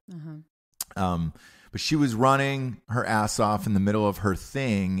other day. Uh-huh. But she was running her ass off in the middle of her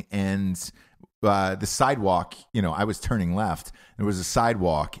thing, and the sidewalk, I was turning left. There was a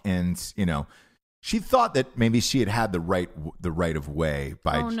sidewalk, and she thought that maybe she had the right of way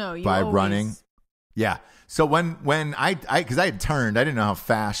by running. Yeah. So when because I had turned, I didn't know how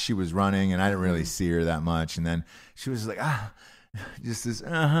fast she was running, and I didn't really see her that much. And then she was like, just this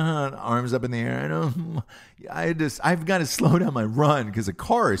arms up in the air. I've got to slow down my run because a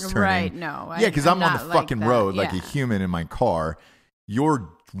car is turning. Right. No. Yeah, because I'm on the fucking road like a human in my car. You're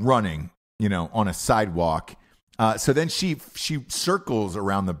running, on a sidewalk. So then she circles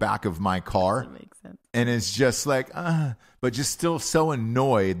around the back of my car. That makes sense. And it's just like, but just still so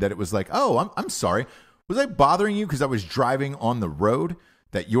annoyed that it was like, oh, I'm sorry. Was I bothering you because I was driving on the road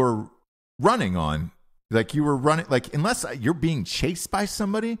that you're running on? Like you were running, like unless you're being chased by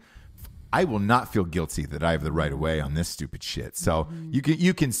somebody, I will not feel guilty that I have the right of way on this stupid shit. So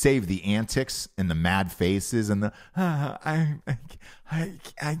you can save the antics and the mad faces and the I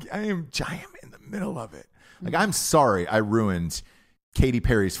am in the middle of it. Like I'm sorry I ruined Katy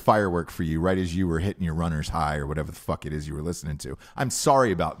Perry's Firework for you right as you were hitting your runner's high or whatever the fuck it is you were listening to. I'm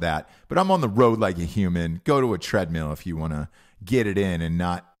sorry about that, but I'm on the road like a human. Go to a treadmill if you want to get it in and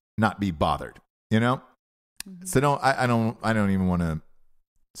not be bothered, So I don't even want to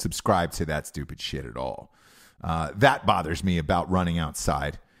subscribe to that stupid shit at all. That bothers me about running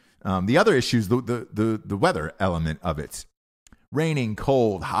outside. The other issue is the weather element of it. Raining,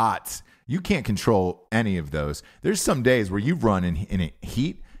 cold, hot. You can't control any of those. There's some days where you run in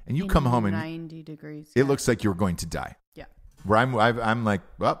heat and you come home and 90 degrees. It looks like you're going to die. Yeah. Where I'm like,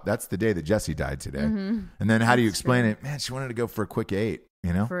 well, that's the day that Jessie died today. Mm-hmm. And then how do you explain it? Man, she wanted to go for a quick 8,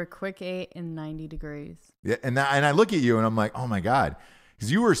 For a quick 8 in 90 degrees. Yeah, and I look at you and I'm like, oh my God.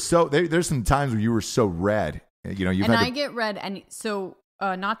 Because you were so, there's some times where you were so red. I get red. And so,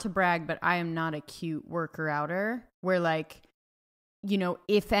 not to brag, but I am not a cute worker-outer where like,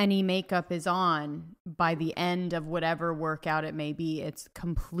 if any makeup is on by the end of whatever workout it may be, it's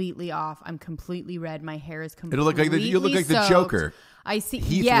completely off. I'm completely red. My hair is completely you look like the Joker. I see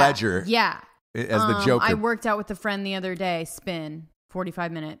Heath Ledger. Yeah. As the Joker. I worked out with a friend the other day, spin,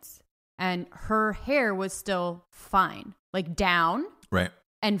 45 minutes. And her hair was still fine. Like down. Right.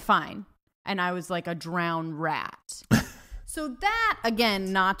 And fine. And I was like a drowned rat. So that,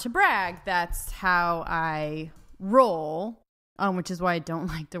 again, not to brag, that's how I roll. Which is why I don't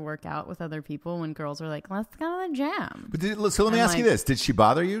like to work out with other people when girls are like, let's go to the gym. But so let me ask you this. Did she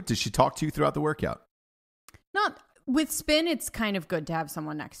bother you? Did she talk to you throughout the workout? Not with spin. It's kind of good to have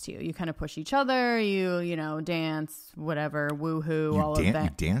someone next to you. You kind of push each other. You dance, whatever, woohoo, all of that. You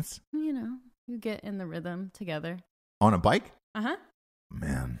dance? You get in the rhythm together. On a bike? Uh-huh.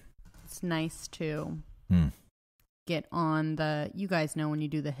 Man. It's nice to get on you guys know when you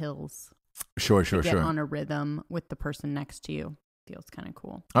do the hills. Sure. Get on a rhythm with the person next to you. Feels kind of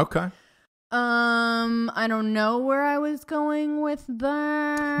cool. Okay. I don't know where I was going with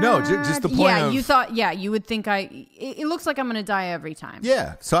that. No, just the point of... you thought, you would think it looks like I'm going to die every time.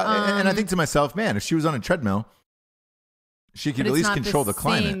 Yeah. So, and I think to myself, man, if she was on a treadmill, she could at least control the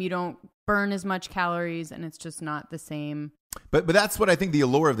climate. You don't burn as much calories, and it's just not the same. But that's what I think the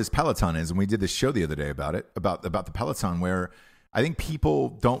allure of this Peloton is. And we did this show the other day about it, about the Peloton, where I think people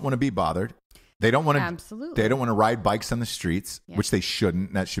don't want to be bothered. They don't want to. Absolutely. They don't want to ride bikes on the streets, which they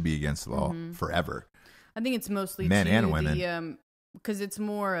shouldn't. That should be against the law forever. I think it's mostly men and women, because it's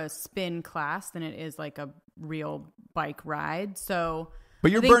more a spin class than it is like a real bike ride. So,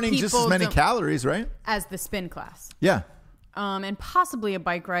 but you're burning just as many calories, right? As the spin class. Yeah. And possibly a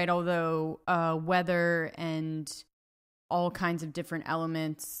bike ride, although weather and all kinds of different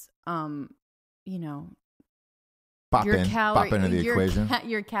elements, Pop into the equation.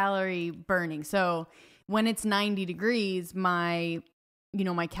 Your calorie burning. So when it's 90 degrees, my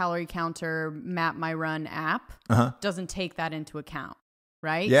calorie counter Map My Run app doesn't take that into account,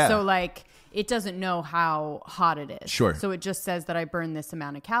 right? Yeah. So like it doesn't know how hot it is. Sure. So it just says that I burn this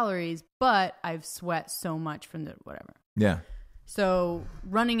amount of calories, but I've sweat so much from the whatever. Yeah. So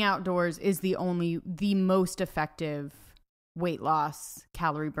running outdoors is the most effective weight loss,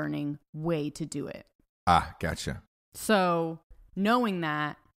 calorie burning way to do it. Ah, gotcha. So knowing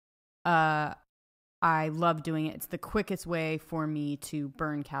that, I love doing it. It's the quickest way for me to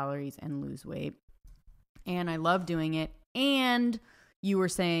burn calories and lose weight. And I love doing it. And you were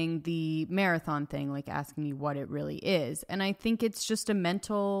saying the marathon thing, like asking me what it really is. And I think it's just a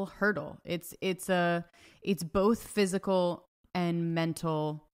mental hurdle. It's both physical and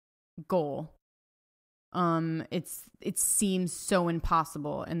mental goal. It seems so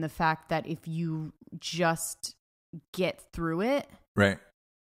impossible. And the fact that if you just get through it, right,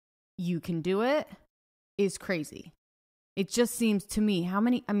 you can do it, is crazy. It just seems to me,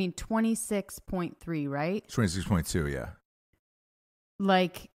 26.3, right? 26.2, yeah.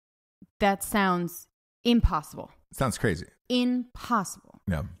 Like, that sounds impossible. Sounds crazy. Impossible.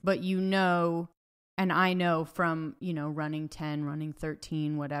 Yeah. But and I know from, running 10, running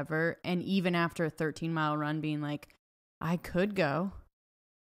 13, whatever, and even after a 13-mile run being like, I could go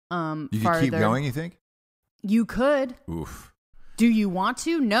You could farther. keep going, you think? You could. Oof. Do you want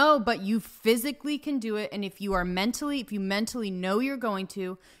to? No, but you physically can do it. And if you mentally know you're going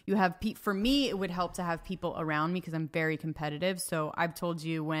to, you have, for me, it would help to have people around me because I'm very competitive. So I've told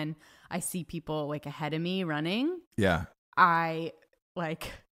you when I see people like ahead of me running, Yeah. I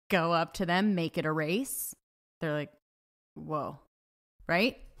like go up to them, make it a race. They're like, whoa,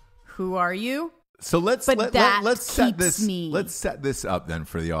 right? Who are you? So let's set this up then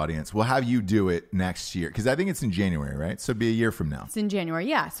for the audience. We'll have you do it next year because I think it's in January, right? So it'd be a year from now. It's in January,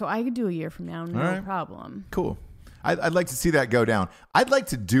 yeah. So I could do a year from now, no problem. Cool. I'd like to see that go down. I'd like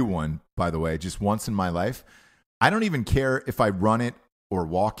to do one, by the way, just once in my life. I don't even care if I run it or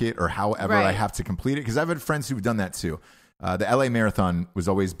walk it or however I have to complete it because I've had friends who've done that too. The LA Marathon was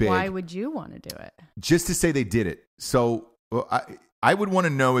always big. Why would you want to do it? Just to say they did it. So I would want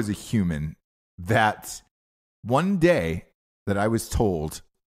to know as a human that one day that I was told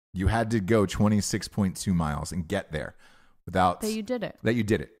you had to go 26.2 miles and get there without... That you did it. That you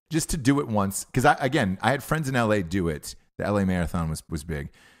did it. Just to do it once. Because, I had friends in LA do it. The LA Marathon was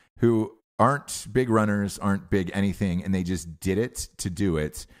big. Who aren't big runners, aren't big anything, and they just did it to do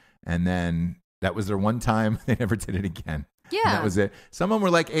it. And then that was their one time. They never did it again. Yeah. And that was it. Some of them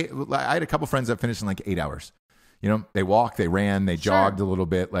were like... I had a couple friends that finished in like 8 hours. They walked, they ran, they jogged a little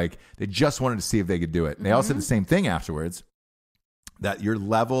bit. Like they just wanted to see if they could do it. They all said the same thing afterwards, that your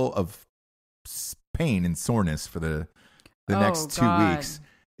level of pain and soreness for the next 2 weeks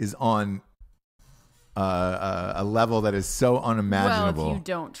is on a level that is so unimaginable. Well, if you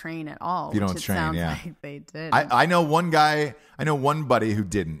don't train at all, if you don't train, like they did. I know one buddy who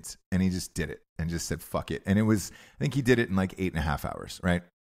didn't, and he just did it and just said, fuck it. And I think he did it in like 8.5 hours, right?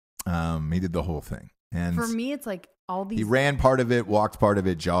 He did the whole thing. And for me, it's like all these. He ran part of it, walked part of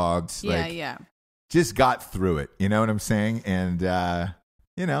it, jogged. Yeah. Just got through it. You know what I'm saying? And,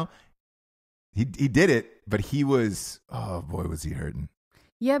 he did it, but he was, oh boy, was he hurting.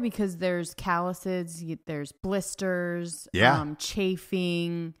 Yeah, because there's calluses, there's blisters,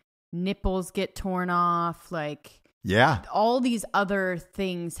 chafing, nipples get torn off. All these other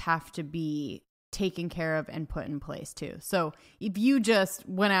things have to be taken care of and put in place too. So if you just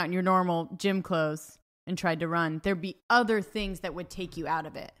went out in your normal gym clothes and tried to run, there'd be other things that would take you out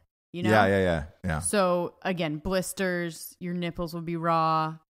of it, Yeah. So again, blisters, your nipples will be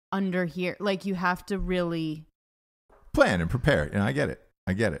raw under here. Like you have to really plan and prepare. I get it.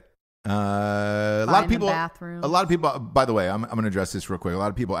 A lot of people, by the way, I'm going to address this real quick. A lot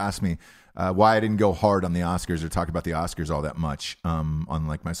of people ask me why I didn't go hard on the Oscars or talk about the Oscars all that much on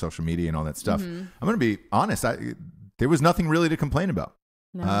like my social media and all that stuff. I'm going to be honest. There was nothing really to complain about.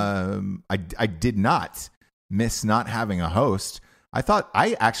 No. I did not miss not having a host.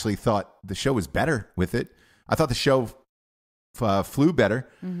 I actually thought the show was better with it. I thought the show flew better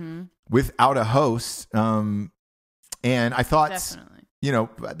without a host. And I thought, definitely.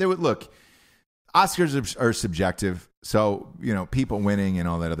 They would look. Oscars are subjective, so people winning and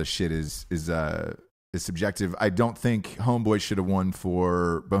all that other shit is subjective. I don't think Homeboy should have won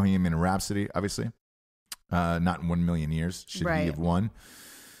for Bohemian Rhapsody. Obviously, not in 1 million years should he have won.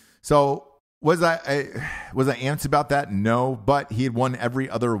 So was I amped about that? No, but he had won every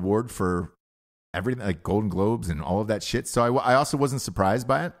other award for everything, like Golden Globes and all of that shit. So I also wasn't surprised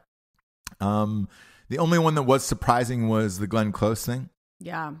by it. The only one that was surprising was the Glenn Close thing.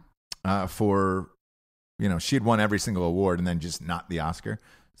 Yeah. For, she had won every single award and then just not the Oscar.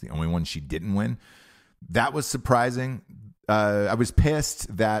 It's the only one she didn't win. That was surprising. I was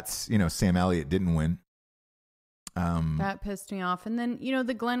pissed that, Sam Elliott didn't win. That pissed me off. And then,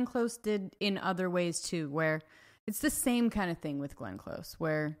 the Glenn Close did in other ways too, where it's the same kind of thing with Glenn Close,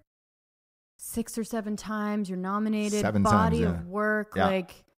 where 6 or 7 times you're nominated, 7 body times, of work,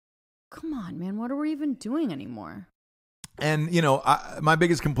 like, come on, man, what are we even doing anymore? And, my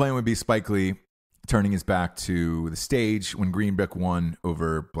biggest complaint would be Spike Lee turning his back to the stage when Green Book won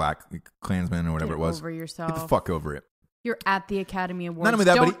over Black Klansman or whatever it was. Over yourself. Get the fuck over it. You're at the Academy Awards. Not only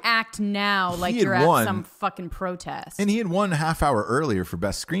that, don't act now like you're at some fucking protest. And he had won a half hour earlier for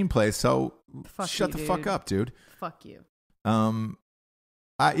Best Screenplay, so shut the dude. fuck up, dude. Fuck you.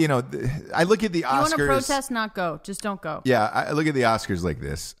 I look at the Oscars. You want to protest? Not go. Just don't go. Yeah, I look at the Oscars like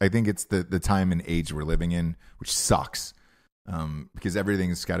this. I think it's the time and age we're living in, which sucks. Because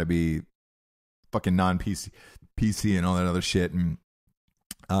everything's got to be fucking non-PC. PC and all that other shit. And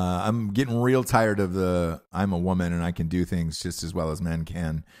I'm getting real tired of the I'm a woman and I can do things just as well as men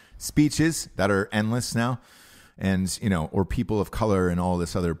can speeches that are endless now. And, you know, or people of color and all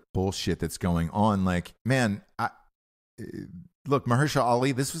this other bullshit that's going on. Like, man, look, Mahershala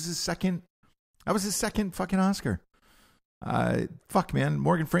Ali, that was his second fucking Oscar. Fuck, man,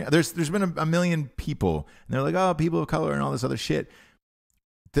 Morgan Freeman. There's been a million people, and they're like, oh, people of color and all this other shit.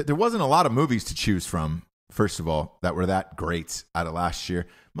 There wasn't a lot of movies to choose from, first of all, that were that great out of last year.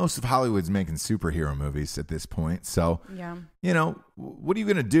 Most of Hollywood's making superhero movies at this point. So, yeah, you know, what are you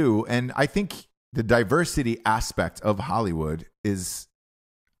going to do? And I think the diversity aspect of Hollywood is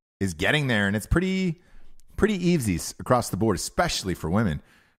getting there, and it's pretty easy across the board, especially for women.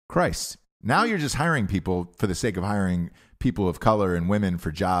 Christ. Now you're just hiring people for the sake of hiring people of color and women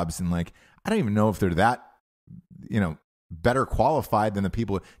for jobs. And like, I don't even know if they're that, you know, better qualified than the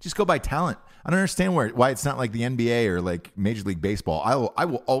people. Just go by talent. I don't understand why it's not like the NBA or like Major League Baseball. I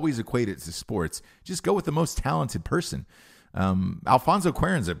will always equate it to sports. Just go with the most talented person. Alfonso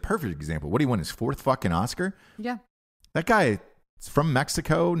Cuarón's a perfect example. What, he won his 4th fucking Oscar? Yeah. That guy is from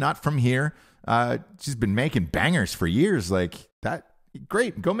Mexico, not from here. Just been making bangers for years. Like that.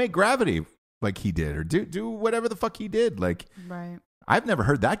 Great. Go make Gravity like he did, or do whatever the fuck he did. Like, right. I've never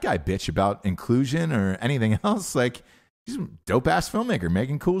heard that guy bitch about inclusion or anything else. Like, he's a dope ass filmmaker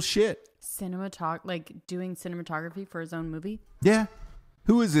making cool shit. Doing cinematography for his own movie. Yeah.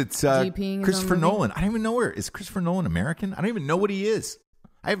 Who is it? Christopher Nolan. I don't even know is Christopher Nolan American? I don't even know what he is.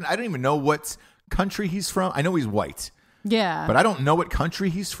 I don't even know what country he's from. I know he's white. Yeah. But I don't know what country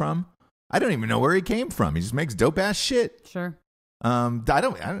he's from. I don't even know where he came from. He just makes dope ass shit. Sure. I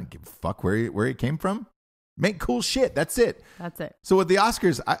don't give a fuck where he came from. Make cool shit. That's it. So with the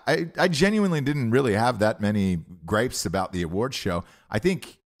Oscars, I genuinely didn't really have that many gripes about the awards show. I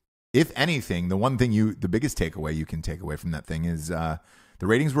think, if anything, the biggest takeaway you can take away from that thing is the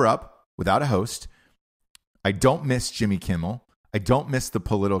ratings were up without a host. I don't miss Jimmy Kimmel. I don't miss the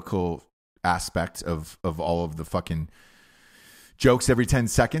political aspect of all of the fucking jokes every 10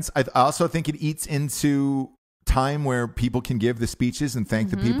 seconds. I also think it eats into time where people can give the speeches and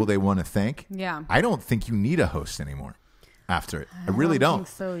thank the people they want to thank. Yeah. I don't think you need a host anymore after it. I really don't. Think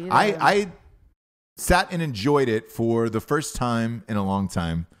so either. I sat and enjoyed it for the first time in a long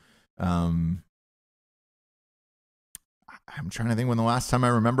time. I'm trying to think when the last time I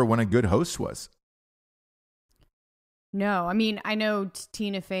remember when a good host was. No, I mean, I know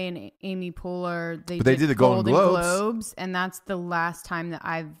Tina Fey and Amy Poehler, they did the Golden Globes, and that's the last time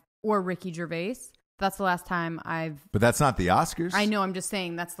that or Ricky Gervais. That's the last time But that's not the Oscars. I know, I'm just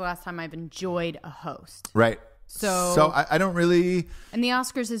saying that's the last time I've enjoyed a host. Right. So I don't really... And the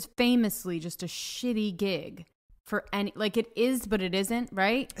Oscars is famously just a shitty gig for any... Like, it is, but it isn't,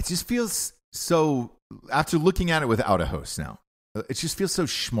 right? It just feels so... After looking at it without a host now, it just feels so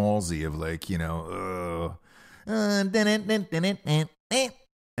schmaltzy of like, you know... and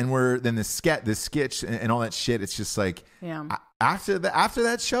we're... Then the sketch and all that shit, it's just like... Yeah. After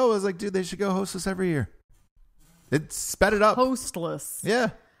that show, I was like, dude, they should go hostless every year. It sped it up. Hostless.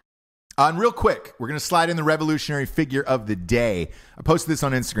 Yeah. And real quick, we're going to slide in the revolutionary figure of the day. I posted this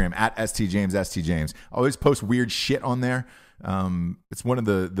on Instagram at STJames. I always post weird shit on there. It's one of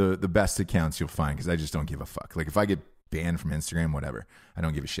the best accounts you'll find because I just don't give a fuck. Like if I get banned from Instagram, whatever, I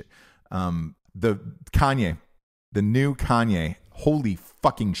don't give a shit. The new Kanye, holy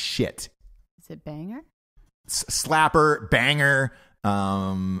fucking shit. Is it banger? Slapper, banger,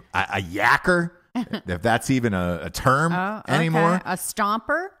 a yacker, if that's even a term anymore. A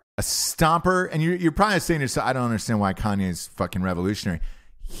stomper? A stomper. And you're probably saying to yourself, I don't understand why Kanye's fucking revolutionary.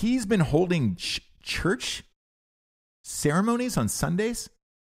 He's been holding church ceremonies on Sundays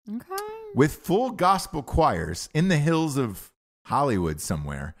with full gospel choirs in the hills of Hollywood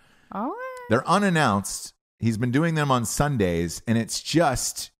somewhere. All right. They're unannounced. He's been doing them on Sundays, and it's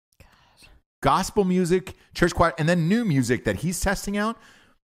just... gospel music, church choir, and then new music that he's testing out.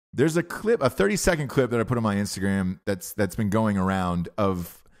 There's a 30-second clip that I put on my Instagram that's been going around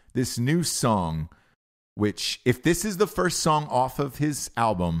of this new song, which if this is the first song off of his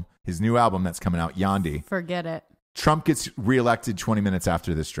new album that's coming out, Yandi. Forget it. Trump gets reelected 20 minutes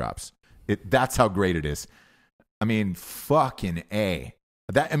after this drops. That's how great it is. I mean, fucking A.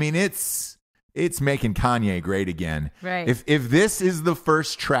 It's making Kanye great again. Right. If this is the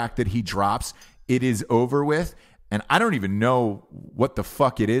first track that he drops, it is over with. And I don't even know what the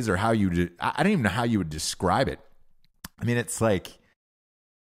fuck it is or how I don't even know how you would describe it. I mean, it's like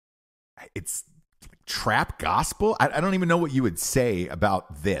trap gospel. I don't even know what you would say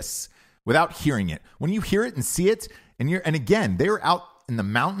about this without hearing it. When you hear it and see it, and again, they're out in the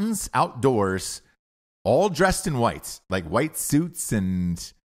mountains, outdoors, all dressed in white, like white suits, and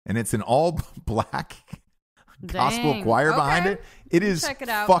it's an all black gospel Dang. choir behind Okay. it. It is Check it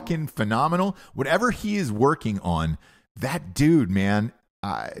out. fucking phenomenal. Whatever he is working on, that dude, man,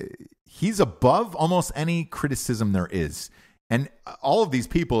 he's above almost any criticism there is. And all of these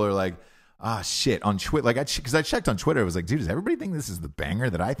people are like, shit, on Twitter. Like, because I checked on Twitter, I was like, dude, does everybody think this is the banger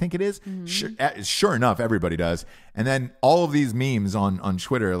that I think it is? Sure enough, everybody does. And then all of these memes on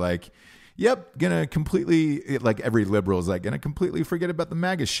Twitter are like, yep, gonna completely, like every liberal is like, gonna completely forget about the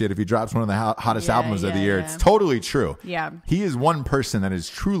MAGA shit if he drops one of the hottest albums of the year. It's totally true. Yeah. He is one person that is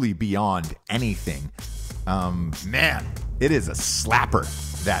truly beyond anything. Man, it is a slapper,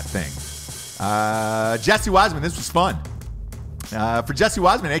 that thing. Jessie Wiseman, this was fun. For Jessie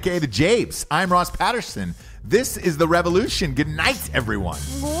Wiseman, a.k.a. the Jables, I'm Ross Patterson. This is The Revolution. Good night, everyone.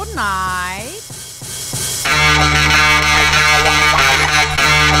 Good night.